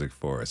country music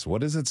for us.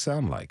 What does it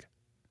sound like?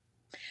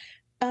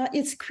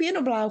 It's Queen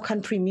of Lao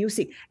Country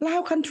Music.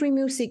 Lao country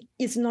music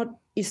is not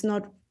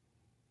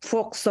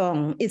folk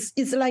song. It's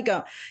like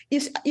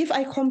if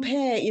I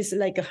compare, it's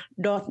like a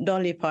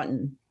Dolly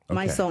Parton. Okay.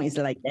 My song is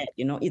like that.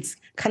 It's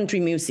country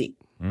music.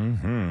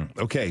 Mm-hmm.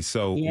 Okay,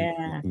 so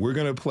we're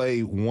going to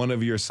play one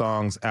of your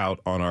songs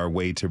out on our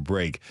way to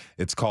break.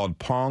 It's called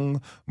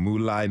Pong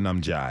Mulai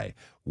Namjai.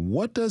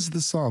 What does the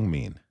song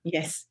mean?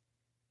 Yes.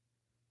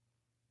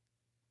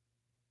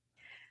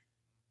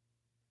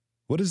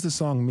 What does the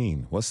song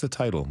mean? What's the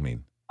title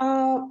mean?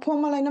 Pong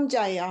Mulai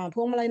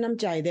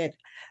Namjai, that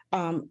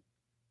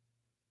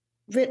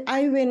when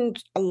I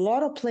went a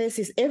lot of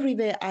places,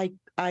 everywhere I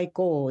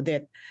go,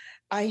 that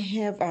I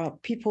have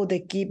people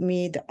that give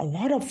me a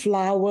lot of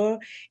flower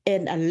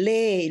and a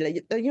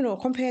lei,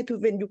 compared to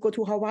when you go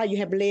to Hawaii, you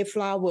have lei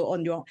flower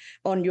on your,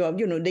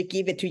 they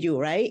give it to you,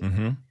 right?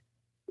 Mm-hmm.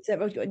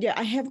 So,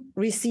 I have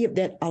received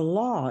that a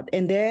lot.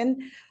 And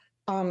then,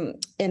 and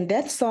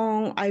that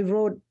song I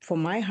wrote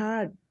from my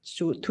heart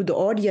to the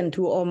audience,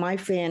 to all my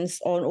fans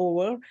all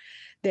over,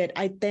 that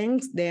I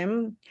thank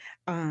them,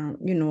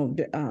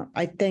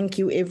 I thank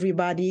you,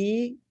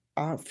 everybody,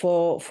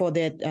 for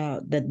that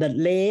the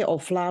lei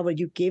of flower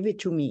you gave it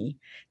to me.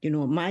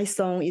 My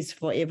song is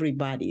for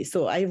everybody.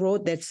 So I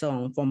wrote that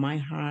song from my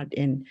heart,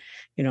 and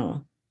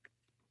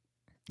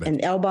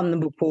and album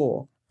number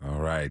 4. All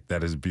right,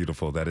 that is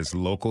beautiful. That is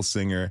local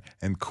singer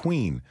and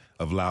queen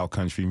of Lao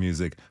country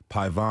music,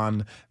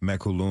 Phaivanh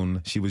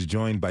Mekaloun. She was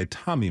joined by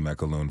Tommy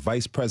Mekaloun,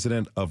 vice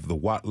president of the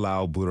Wat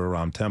Lao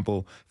Buddhist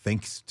Temple.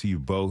 Thanks to you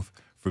both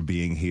for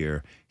being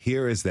here.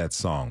 Here is that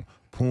song,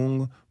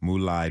 Pong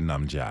Mulai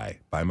Namjai,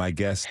 by my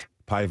guest,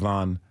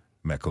 Phaivanh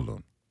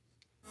Mekaloun.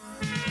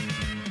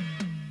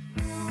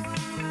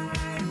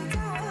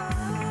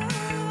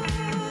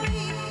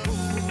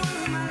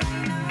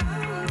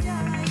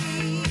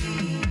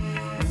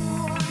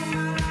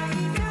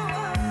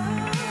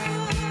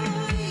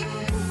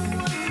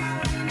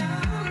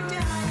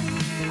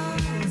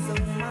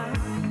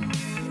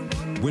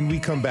 When we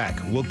come back,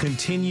 we'll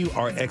continue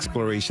our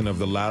exploration of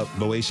the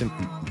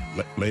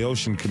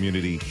Laotian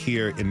community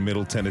here in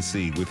Middle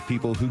Tennessee with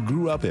people who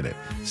grew up in it.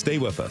 Stay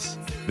with us.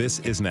 This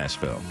is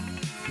Nashville.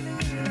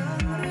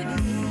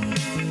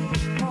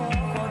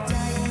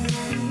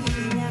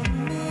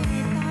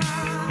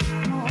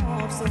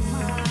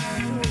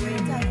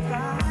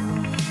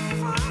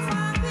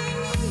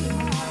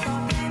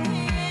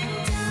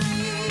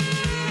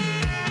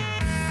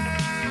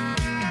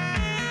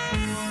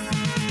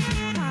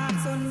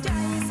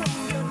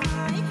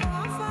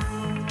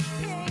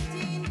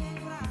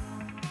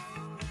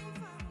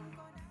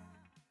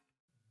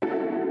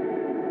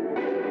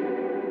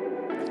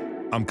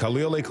 I'm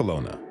Khalil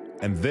Ekalona,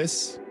 and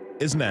this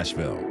is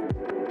Nashville.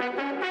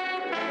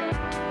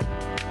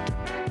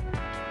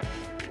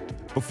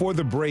 Before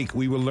the break,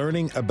 we were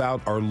learning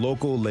about our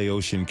local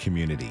Laotian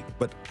community.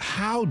 But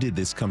how did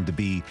this come to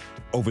be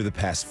over the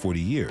past 40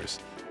 years?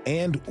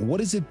 And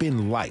what has it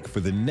been like for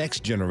the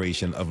next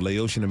generation of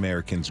Laotian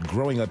Americans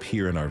growing up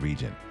here in our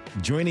region?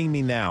 Joining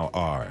me now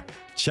are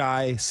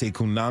Chai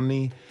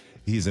Sekunamni.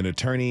 He's an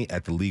attorney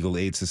at the Legal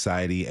Aid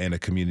Society and a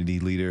community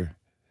leader.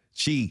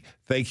 Chi,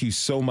 thank you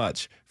so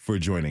much for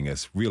joining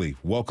us. Really,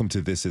 welcome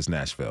to This is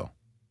Nashville.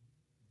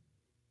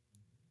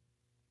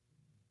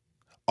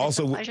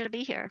 Also, it's a pleasure to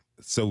be here.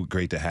 So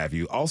great to have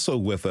you. Also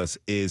with us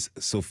is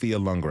Sophia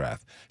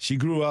Lungrath. She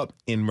grew up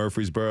in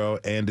Murfreesboro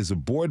and is a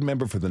board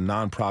member for the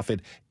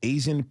nonprofit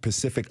Asian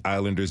Pacific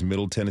Islanders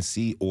Middle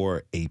Tennessee,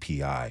 or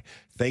API.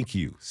 Thank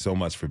you so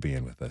much for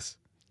being with us.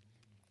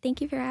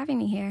 Thank you for having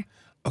me here.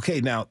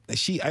 Okay, now,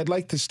 I'd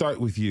like to start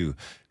with you.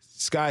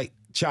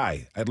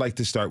 Chai, I'd like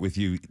to start with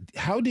you.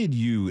 How did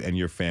you and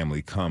your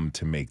family come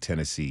to make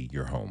Tennessee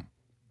your home?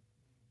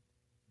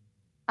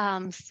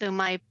 So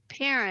my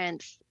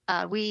parents,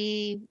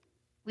 we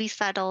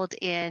settled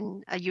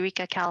in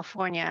Eureka,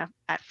 California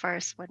at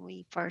first when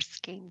we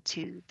first came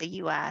to the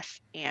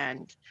U.S.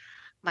 And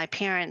my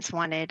parents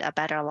wanted a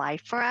better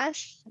life for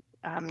us.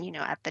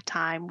 At the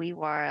time we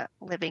were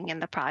living in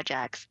the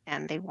projects,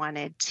 and they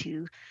wanted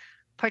to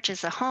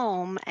purchase a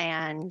home,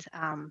 and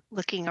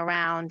looking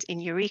around in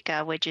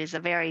Eureka, which is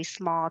a very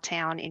small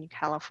town in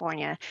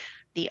California,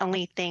 the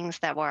only things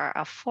that were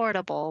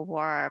affordable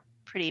were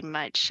pretty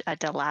much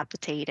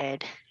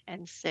dilapidated.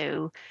 And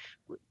so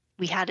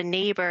we had a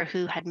neighbor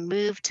who had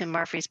moved to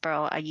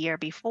Murfreesboro a year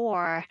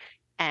before,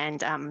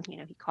 And,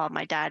 he called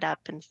my dad up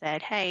and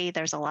said, hey,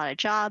 there's a lot of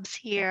jobs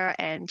here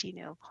and,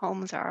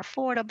 homes are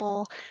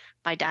affordable.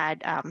 My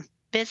dad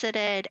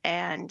visited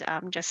and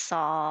just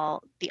saw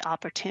the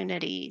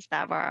opportunities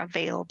that were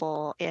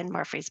available in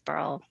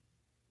Murfreesboro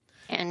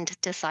and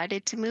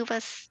decided to move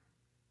us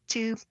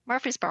to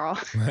Murfreesboro.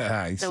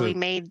 So we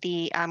made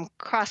the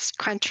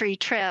cross-country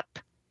trip,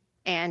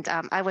 and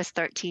I was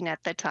 13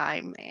 at the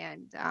time,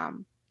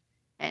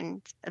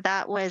 and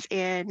that was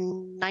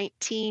in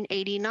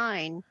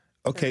 1989.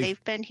 Okay. So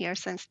they've been here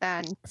since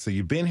then. So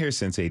you've been here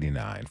since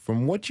 89.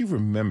 From what you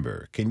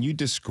remember, can you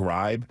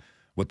describe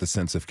what the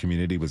sense of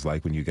community was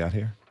like when you got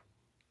here?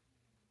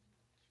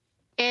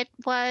 It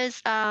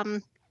was,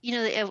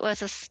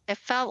 it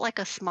felt like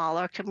a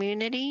smaller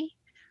community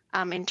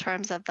in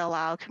terms of the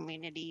Lao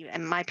community.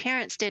 And my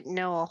parents didn't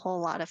know a whole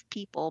lot of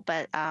people,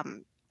 but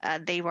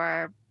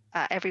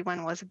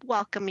everyone was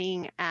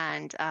welcoming,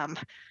 and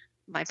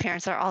my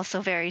parents are also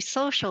very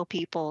social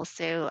people.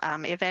 So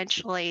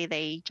eventually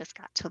they just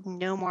got to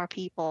know more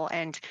people.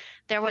 And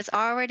there was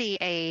already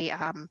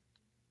an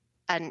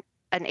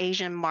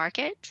Asian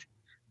market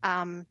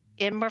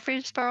in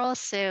Murfreesboro.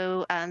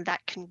 So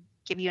that can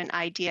give you an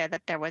idea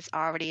that there was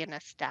already an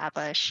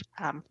established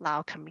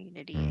Lao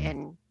community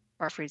in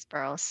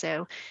Murfreesboro.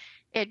 So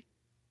it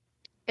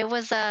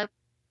was a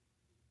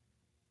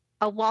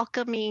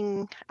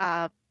welcoming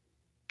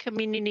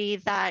community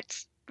that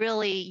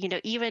really,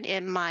 even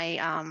in my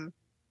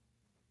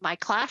my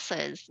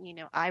classes,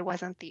 I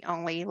wasn't the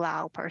only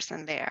Lao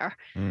person there.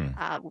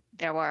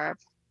 There were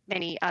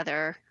many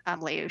other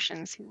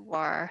Laotians who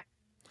were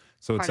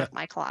part of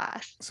my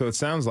class. So it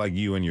sounds like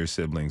you and your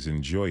siblings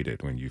enjoyed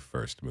it when you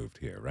first moved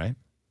here, right?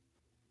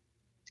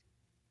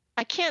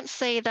 I can't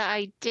say that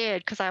I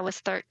did because I was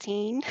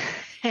 13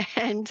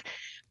 and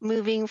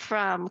moving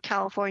from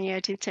California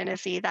to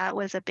Tennessee, that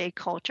was a big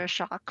culture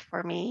shock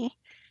for me.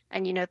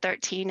 And,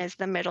 13 is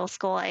the middle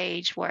school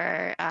age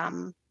where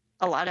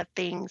a lot of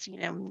things,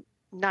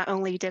 not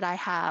only did I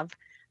have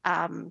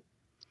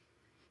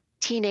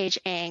teenage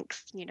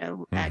angst,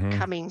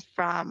 coming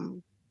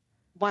from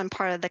one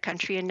part of the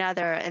country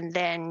another, and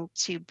then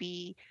to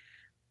be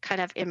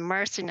kind of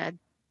immersed in an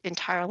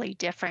entirely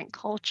different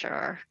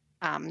culture,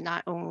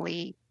 not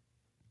only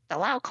the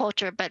Lao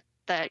culture, but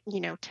the,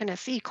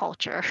 Tennessee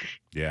culture.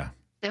 Yeah.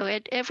 So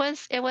it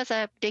was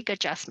a big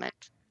adjustment.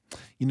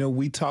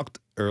 We talked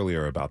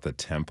earlier about the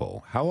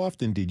temple. How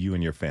often did you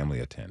and your family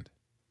attend?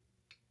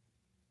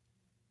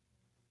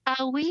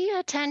 We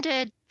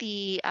attended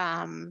the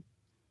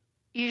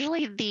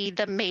usually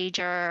the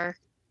major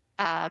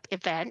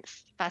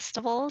events,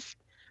 festivals.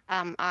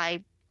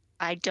 I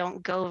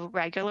don't go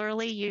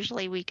regularly.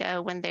 Usually we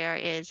go when there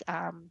is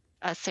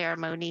a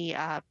ceremony,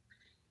 a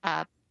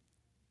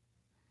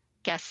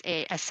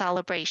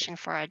celebration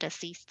for a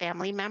deceased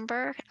family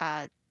member.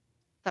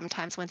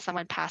 Sometimes when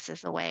someone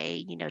passes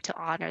away, to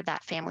honor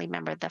that family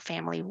member, the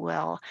family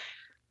will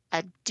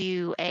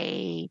do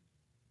a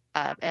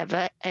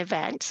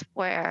event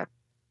where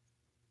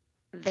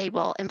they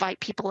will invite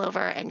people over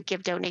and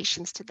give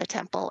donations to the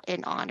temple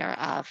in honor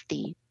of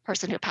the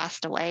person who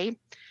passed away.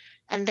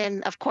 And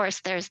then, of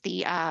course, there's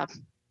the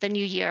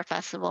New Year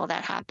festival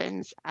that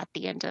happens at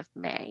the end of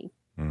May.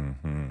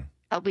 Mm-hmm.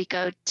 We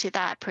go to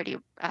that pretty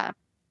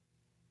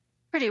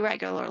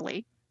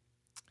regularly.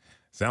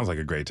 Sounds like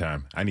a great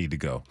time. I need to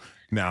go.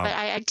 Now, but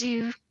I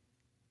do.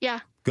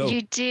 Yeah, go.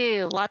 You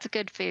do. Lots of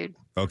good food.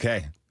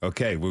 Okay. We're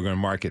going to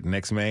mark it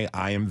next May.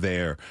 I am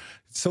there.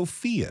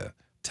 Sophia,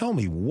 tell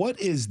me, what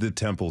is the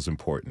temple's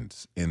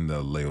importance in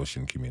the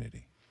Laotian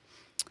community?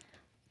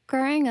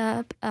 Growing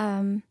up,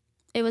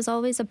 it was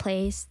always a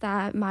place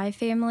that my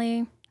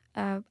family,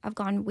 I've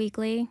gone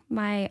weekly.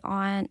 My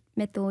aunt,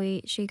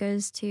 Mithui, she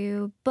goes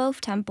to both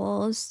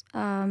temples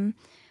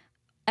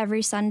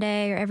every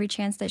Sunday or every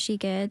chance that she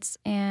gets.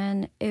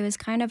 And it was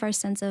kind of our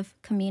sense of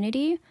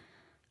community.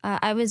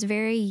 I was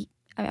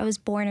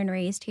born and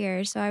raised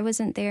here, so I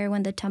wasn't there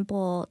when the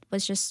temple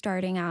was just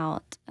starting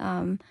out.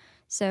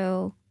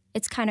 So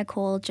it's kind of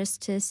cool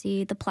just to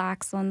see the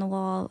plaques on the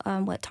wall,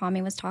 what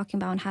Tommy was talking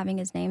about and having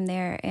his name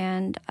there.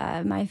 And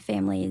my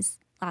family's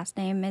last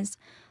name is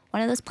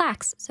one of those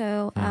plaques.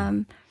 So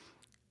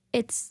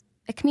it's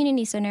a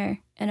community center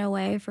in a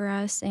way for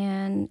us,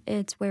 and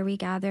it's where we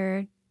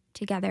gather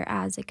together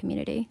as a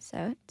community.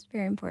 So it's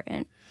very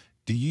important.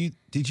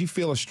 Did you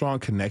feel a strong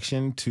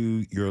connection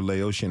to your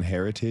Laotian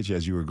heritage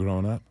as you were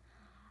growing up?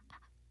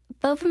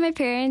 Both of my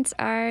parents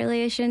are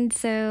Laotian,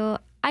 so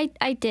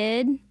I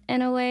did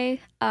in a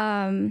way,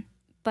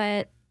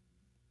 but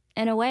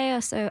in a way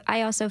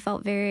I also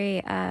felt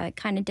very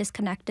kind of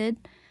disconnected.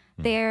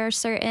 There are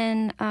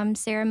certain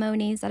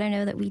ceremonies that I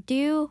know that we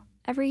do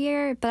every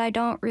year, but I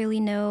don't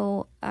really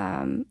know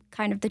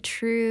kind of the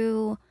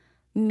true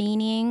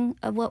meaning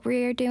of what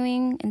we are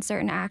doing and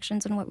certain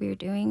actions and what we are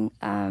doing.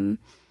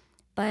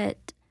 But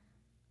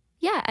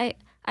yeah,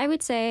 I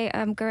would say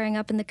growing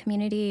up in the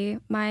community,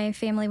 my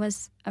family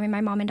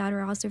my mom and dad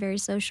were also very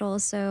social.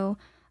 So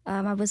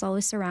I was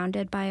always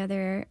surrounded by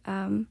other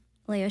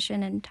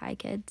Laotian and Thai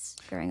kids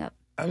growing up.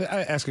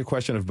 I ask a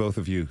question of both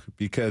of you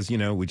because, you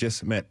know, we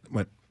just met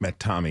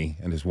Tommy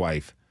and his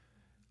wife.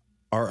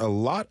 Are a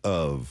lot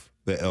of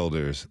the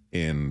elders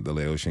in the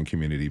Laotian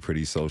community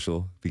pretty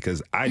social?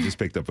 Because I just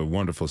picked up a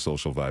wonderful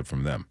social vibe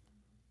from them.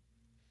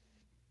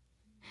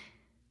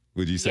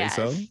 Would you say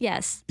so?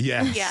 Yes.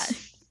 Yes.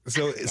 Yes.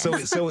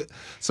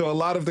 So a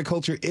lot of the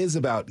culture is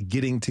about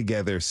getting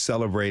together,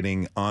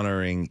 celebrating,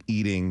 honoring,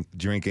 eating,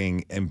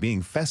 drinking, and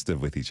being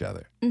festive with each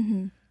other.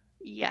 Mm-hmm.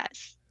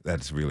 Yes.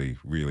 That's really,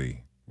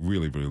 really,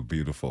 really, really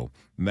beautiful.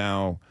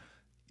 Now,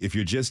 if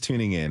you're just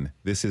tuning in,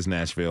 this is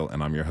Nashville,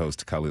 and I'm your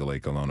host, Khalil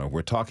Ekalona.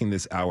 We're talking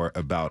this hour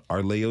about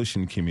our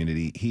Laotian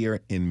community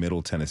here in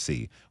Middle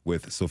Tennessee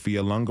with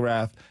Sophia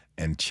Lungrath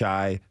and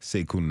Chai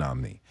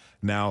Sekunamni.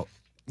 Now,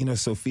 you know,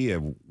 Sophia,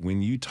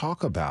 when you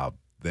talk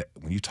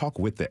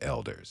with the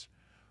elders,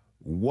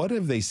 what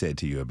have they said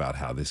to you about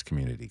how this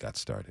community got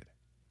started?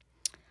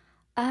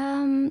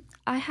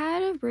 I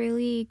had a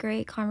really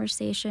great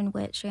conversation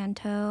with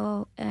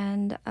Chantel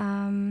and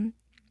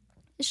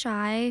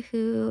Shai,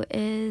 who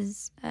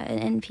is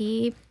an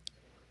NP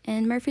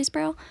in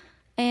Murfreesboro.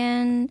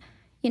 And,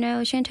 you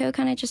know, Chantel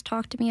kind of just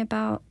talked to me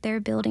about their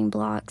building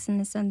blocks in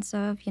the sense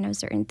of, you know,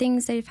 certain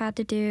things they've had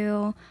to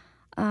do,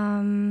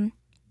 and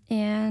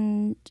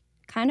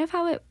kind of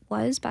how it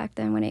was back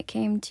then when it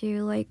came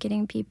to, like,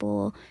 getting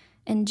people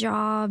in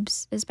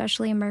jobs,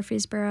 especially in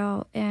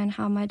Murfreesboro, and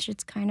how much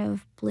it's kind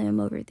of bloomed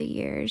over the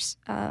years,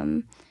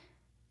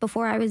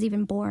 before I was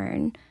even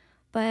born.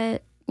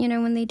 But, you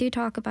know, when they do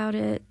talk about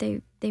it,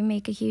 they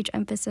make a huge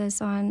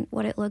emphasis on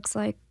what it looks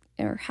like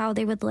or how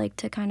they would like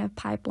to kind of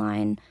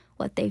pipeline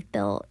what they've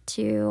built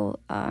to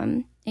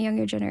a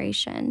younger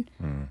generation.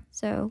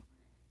 So,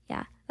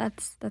 yeah,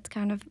 that's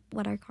kind of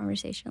what our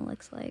conversation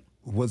looks like.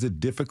 Was it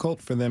difficult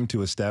for them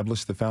to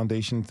establish the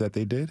foundations that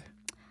they did?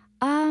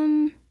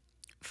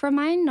 From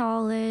my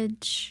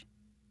knowledge,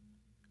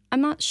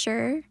 I'm not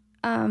sure.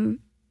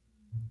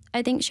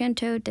 I think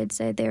Chanteau did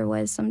say there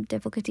was some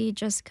difficulty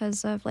just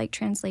because of, like,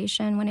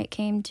 translation when it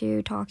came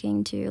to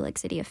talking to, like,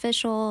 city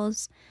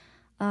officials,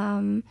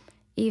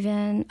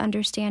 even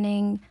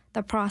understanding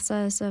the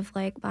process of,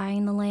 like,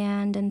 buying the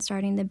land and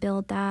starting to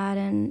build that,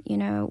 and, you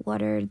know,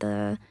 what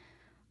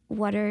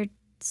are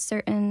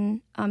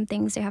certain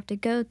things they have to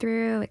go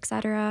through,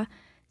 etc.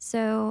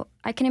 So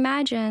I can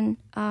imagine,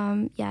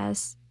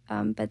 yes,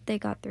 but they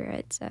got through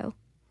it, so,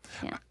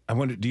 yeah. I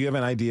wonder, do you have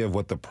an idea of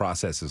what the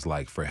process is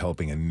like for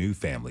helping a new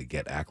family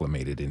get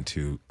acclimated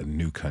into a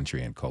new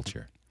country and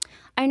culture?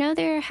 I know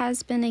there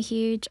has been a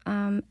huge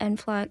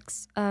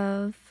influx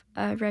of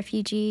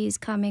refugees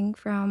coming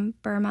from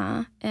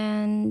Burma,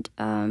 and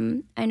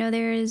I know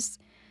there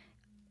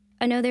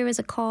was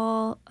a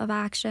call of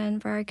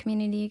action for our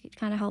community to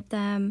kind of help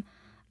them.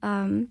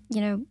 You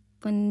know,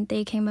 when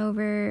they came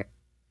over,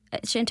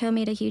 Chantel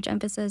made a huge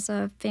emphasis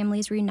of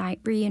families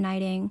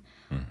reuniting,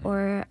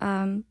 or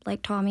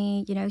like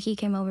Tommy, you know, he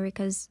came over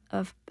because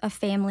of a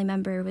family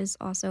member was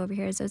also over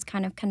here, so it's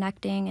kind of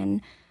connecting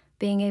and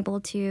being able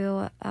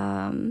to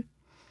kind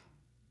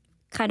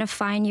of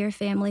find your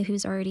family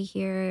who's already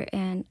here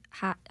and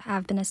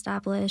have been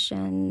established,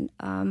 and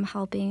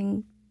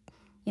helping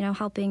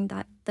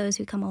those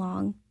who come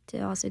along to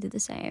also do the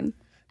same.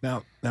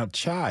 Now,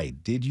 Chai,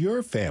 did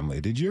your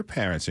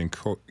parents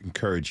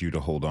encourage you to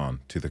hold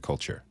on to the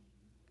culture?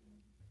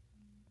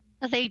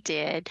 They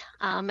did.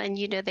 And,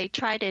 you know, they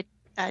tried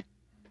to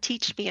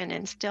teach me and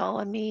instill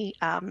in me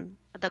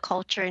the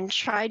culture and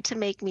tried to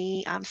make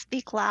me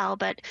speak Lao.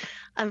 But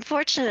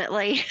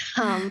unfortunately,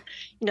 you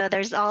know,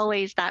 there's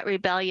always that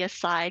rebellious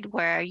side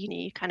where, you know,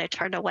 you kind of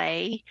turn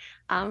away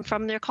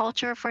from their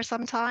culture for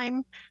some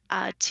time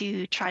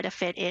to try to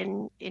fit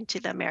into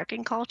the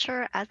American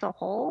culture as a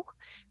whole.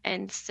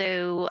 And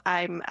so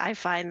I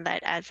find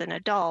that as an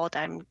adult,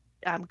 I'm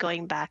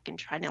going back and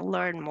trying to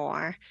learn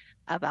more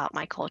about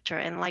my culture.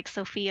 And like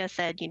Sophia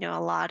said, you know,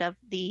 a lot of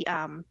the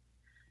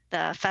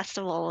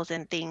festivals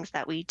and things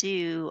that we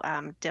do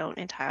don't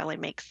entirely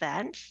make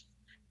sense.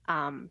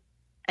 And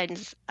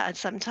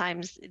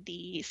sometimes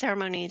the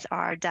ceremonies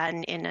are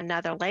done in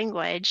another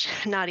language,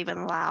 not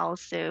even Lao.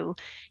 So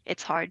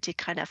it's hard to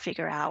kind of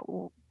figure out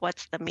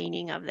what's the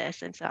meaning of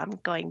this. And so I'm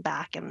going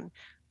back and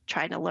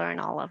trying to learn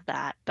all of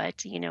that.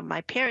 But, you know,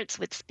 my parents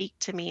would speak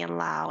to me in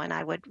Lao and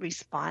I would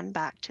respond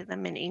back to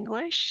them in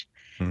English.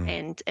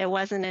 And it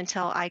wasn't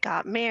until I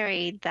got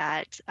married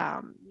that,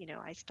 you know,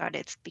 I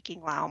started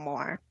speaking Lao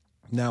more.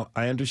 Now,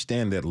 I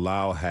understand that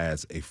Lao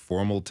has a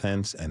formal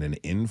tense and an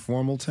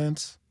informal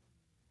tense.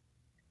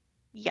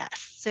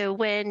 Yes. So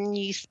when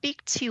you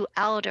speak to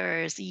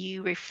elders,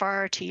 you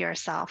refer to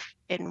yourself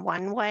in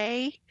one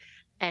way.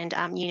 And,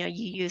 you know,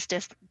 you use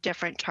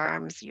different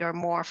terms. You're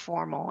more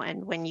formal.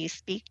 And when you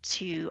speak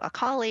to a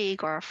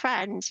colleague or a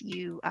friend,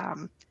 you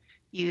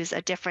use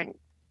a different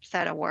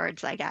set of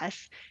words, I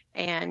guess.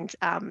 And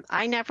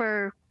I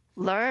never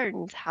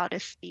learned how to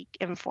speak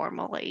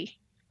informally.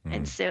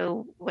 And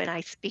so when I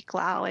speak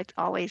Lao, it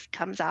always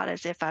comes out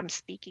as if I'm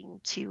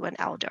speaking to an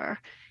elder.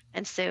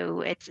 And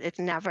so it's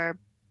never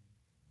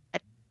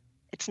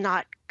it's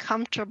not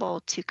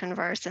comfortable to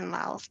converse in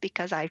Laos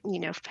because I,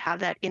 have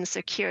that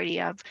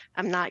insecurity of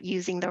I'm not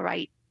using the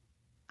right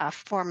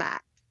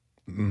format.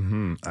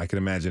 I can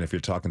imagine if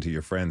you're talking to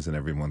your friends and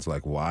everyone's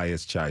like, why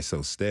is Chai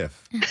so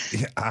stiff?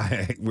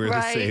 We're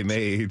the same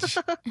age.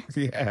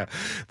 Yeah,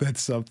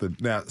 that's something.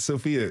 Now,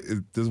 Sophia,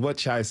 does what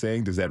Chai's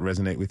saying, does that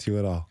resonate with you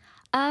at all?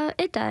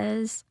 It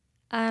does.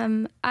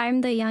 I'm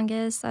the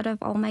youngest out of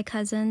all my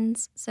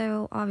cousins,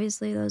 so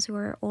obviously those who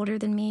are older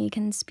than me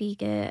can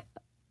speak it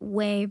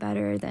way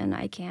better than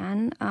I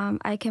can.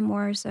 I can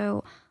more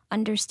so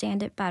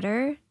understand it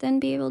better than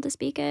be able to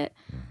speak it.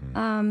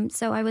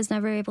 So I was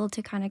never able to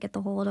kind of get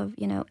the hold of,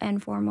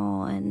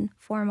 informal and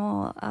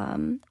formal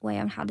way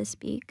on how to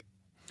speak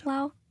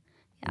Lao.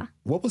 Yeah.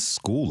 What was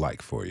school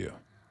like for you?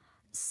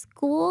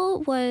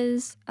 School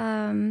was,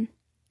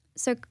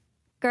 so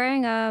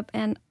growing up,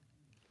 and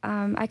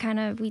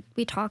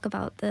we talk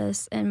about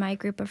this in my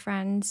group of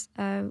friends.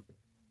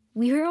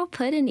 We were all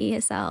put in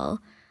ESL,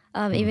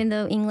 even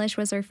though English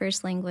was our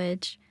first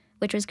language,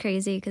 which was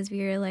crazy because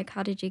we were like,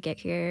 how did you get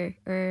here?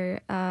 Or,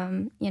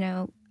 I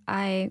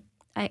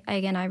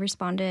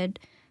responded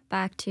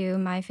back to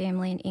my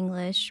family in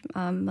English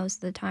most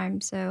of the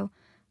time. So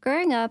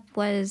growing up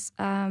was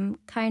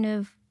kind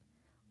of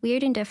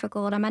weird and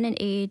difficult. I'm at an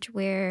age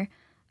where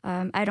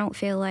I don't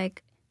feel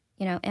like,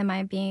 am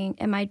I being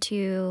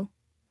too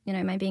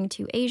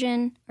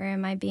Asian or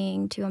am I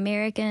being too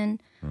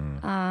American?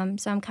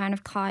 So I'm kind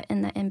of caught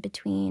in the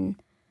in-between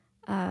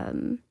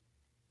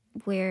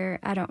where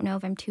I don't know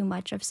if I'm too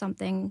much of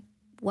something,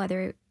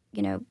 whether,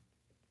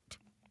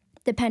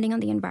 depending on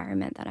the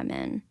environment that I'm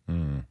in.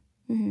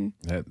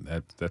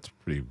 That's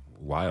pretty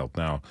wild.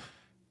 Now,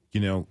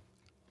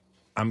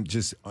 I'm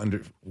just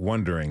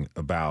wondering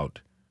about,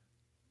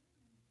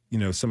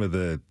 some of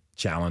the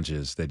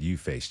challenges that you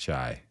faced,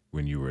 Chai,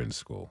 when you were in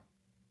school.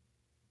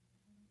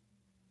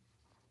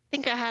 I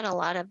think I had a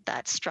lot of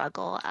that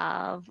struggle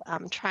of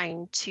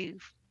trying to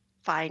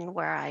find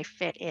where I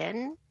fit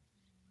in,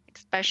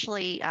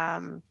 especially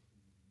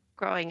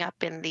growing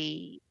up in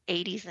the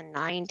 80s and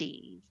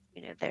 90s.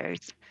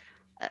 There's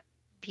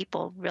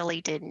people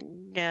really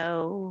didn't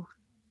know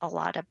a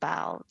lot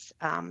about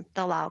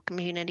the Lao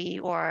community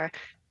or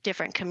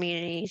different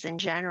communities in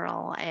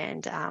general,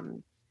 and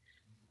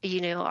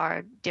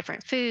our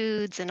different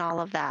foods and all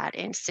of that.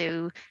 And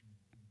so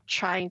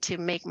trying to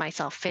make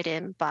myself fit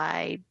in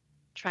by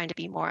trying to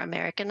be more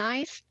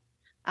Americanized,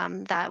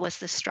 that was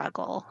the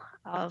struggle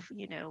of,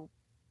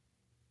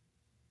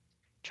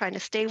 trying to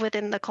stay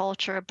within the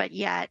culture, but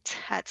yet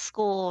at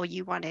school,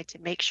 you wanted to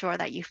make sure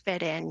that you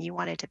fit in. You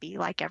wanted to be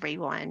like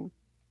everyone.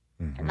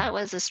 And that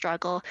was a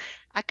struggle.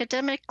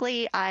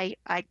 Academically, I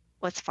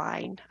was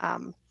fine.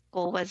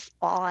 School was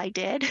all I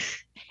did,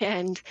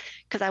 and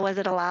because I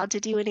wasn't allowed to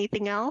do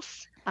anything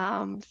else.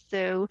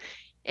 So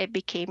it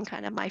became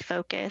kind of my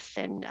focus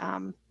and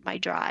my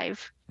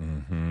drive.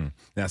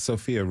 Now,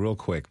 Sophia, real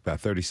quick,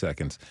 about 30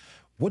 seconds.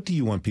 What do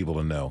you want people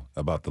to know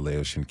about the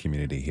Laotian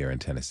community here in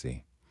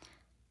Tennessee?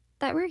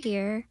 That we're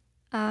here.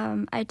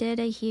 I did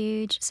a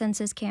huge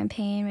census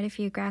campaign with a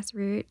few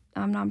grassroots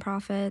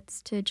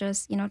nonprofits to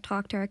just,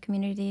 talk to our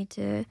community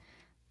to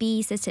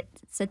be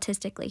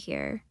statistically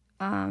here,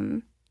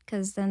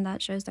 because then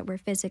that shows that we're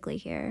physically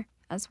here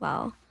as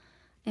well.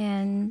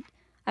 And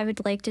I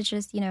would like to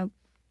just,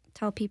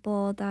 tell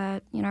people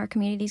that, our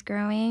community's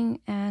growing,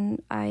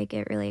 and I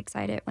get really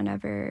excited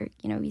whenever,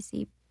 we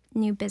see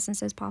new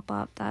businesses pop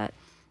up that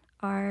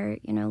are,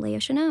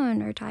 Laotian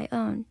owned or Thai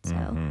owned.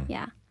 So,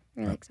 yeah.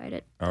 Really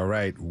excited. All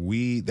right.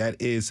 That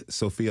is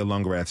Sophia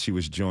Lungarath. She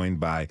was joined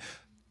by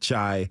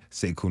Chai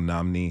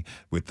Sekunamni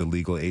with the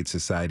Legal Aid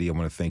Society. I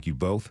want to thank you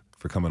both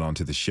for coming on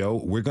to the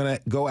show. We're going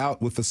to go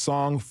out with a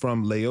song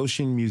from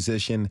Laotian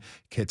musician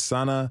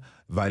Ketsana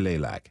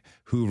Vailelak,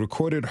 who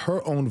recorded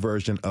her own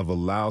version of a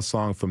Lao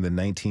song from the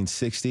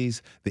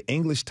 1960s. The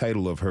English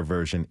title of her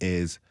version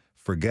is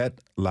Forget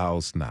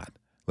Laos Not.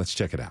 Let's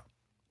check it out.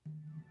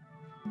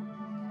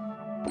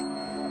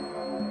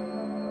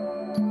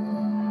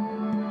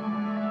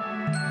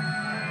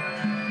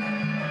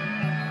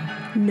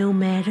 No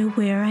matter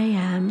where I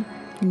am,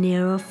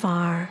 near or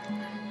far,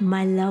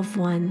 my loved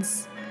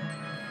ones,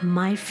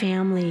 my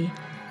family,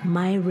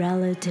 my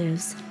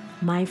relatives,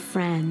 my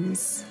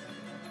friends.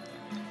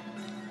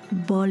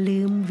 Boลื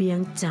ม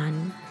Vieng Chan,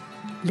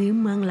 ลืม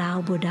มือง Lao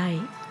บ่ได้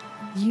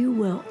You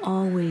will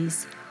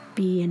always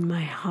be in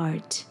my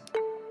heart.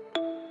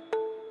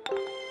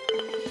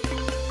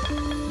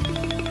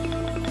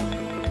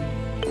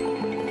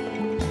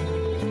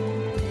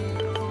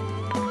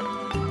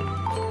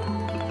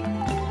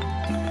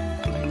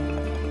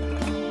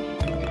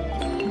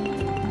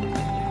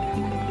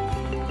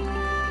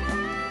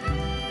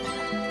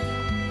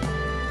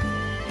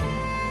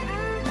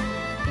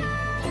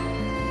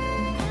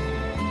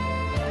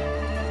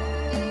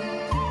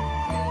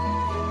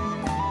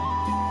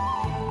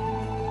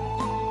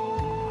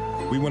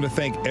 We want to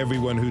thank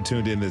everyone who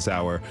tuned in this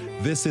hour.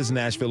 This is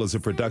Nashville is a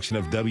production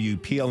of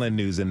WPLN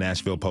News and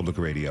Nashville Public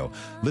Radio.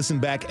 Listen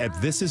back at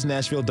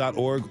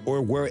thisisnashville.org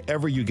or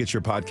wherever you get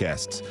your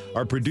podcasts.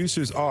 Our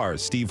producers are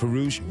Steve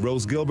Harouche,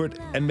 Rose Gilbert,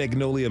 and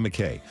Magnolia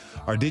McKay.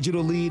 Our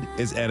digital lead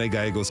is Anna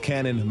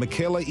Gallegos-Cannon.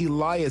 Michaela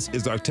Elias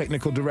is our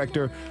technical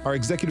director. Our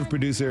executive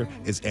producer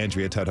is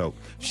Andrea Tudhope.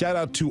 Shout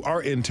out to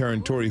our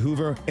intern, Tori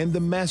Hoover, and the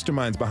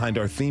masterminds behind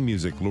our theme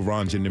music,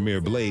 Laurent and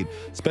Namir Blade.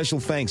 Special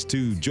thanks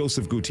to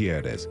Joseph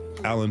Gutierrez,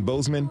 Alan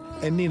Bozeman,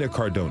 and Nina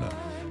Cardona.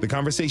 The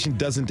conversation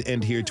doesn't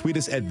end here. Tweet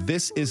us at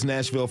This Is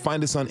Nashville.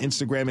 Find us on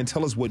Instagram and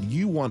tell us what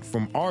you want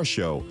from our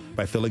show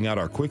by filling out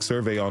our quick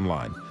survey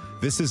online.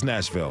 This is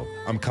Nashville.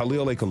 I'm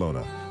Khalil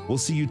Ekalona. We'll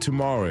see you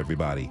tomorrow,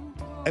 everybody.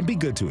 And be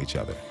good to each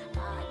other.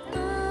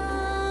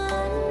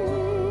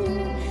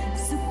 Hãy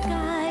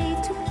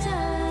subscribe cho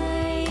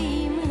kênh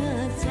Ghiền Mì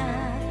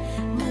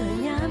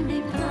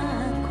Gõ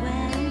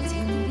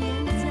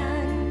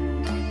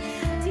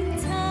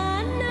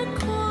để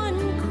không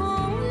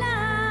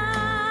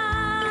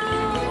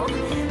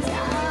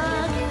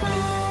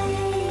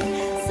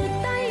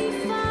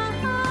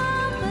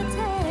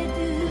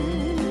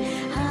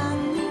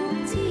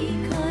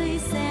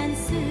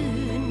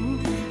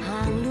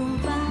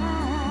bỏ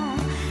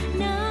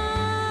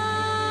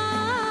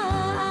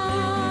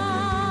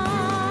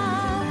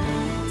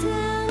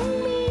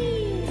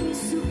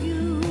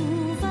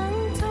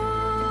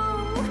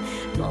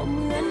lỡ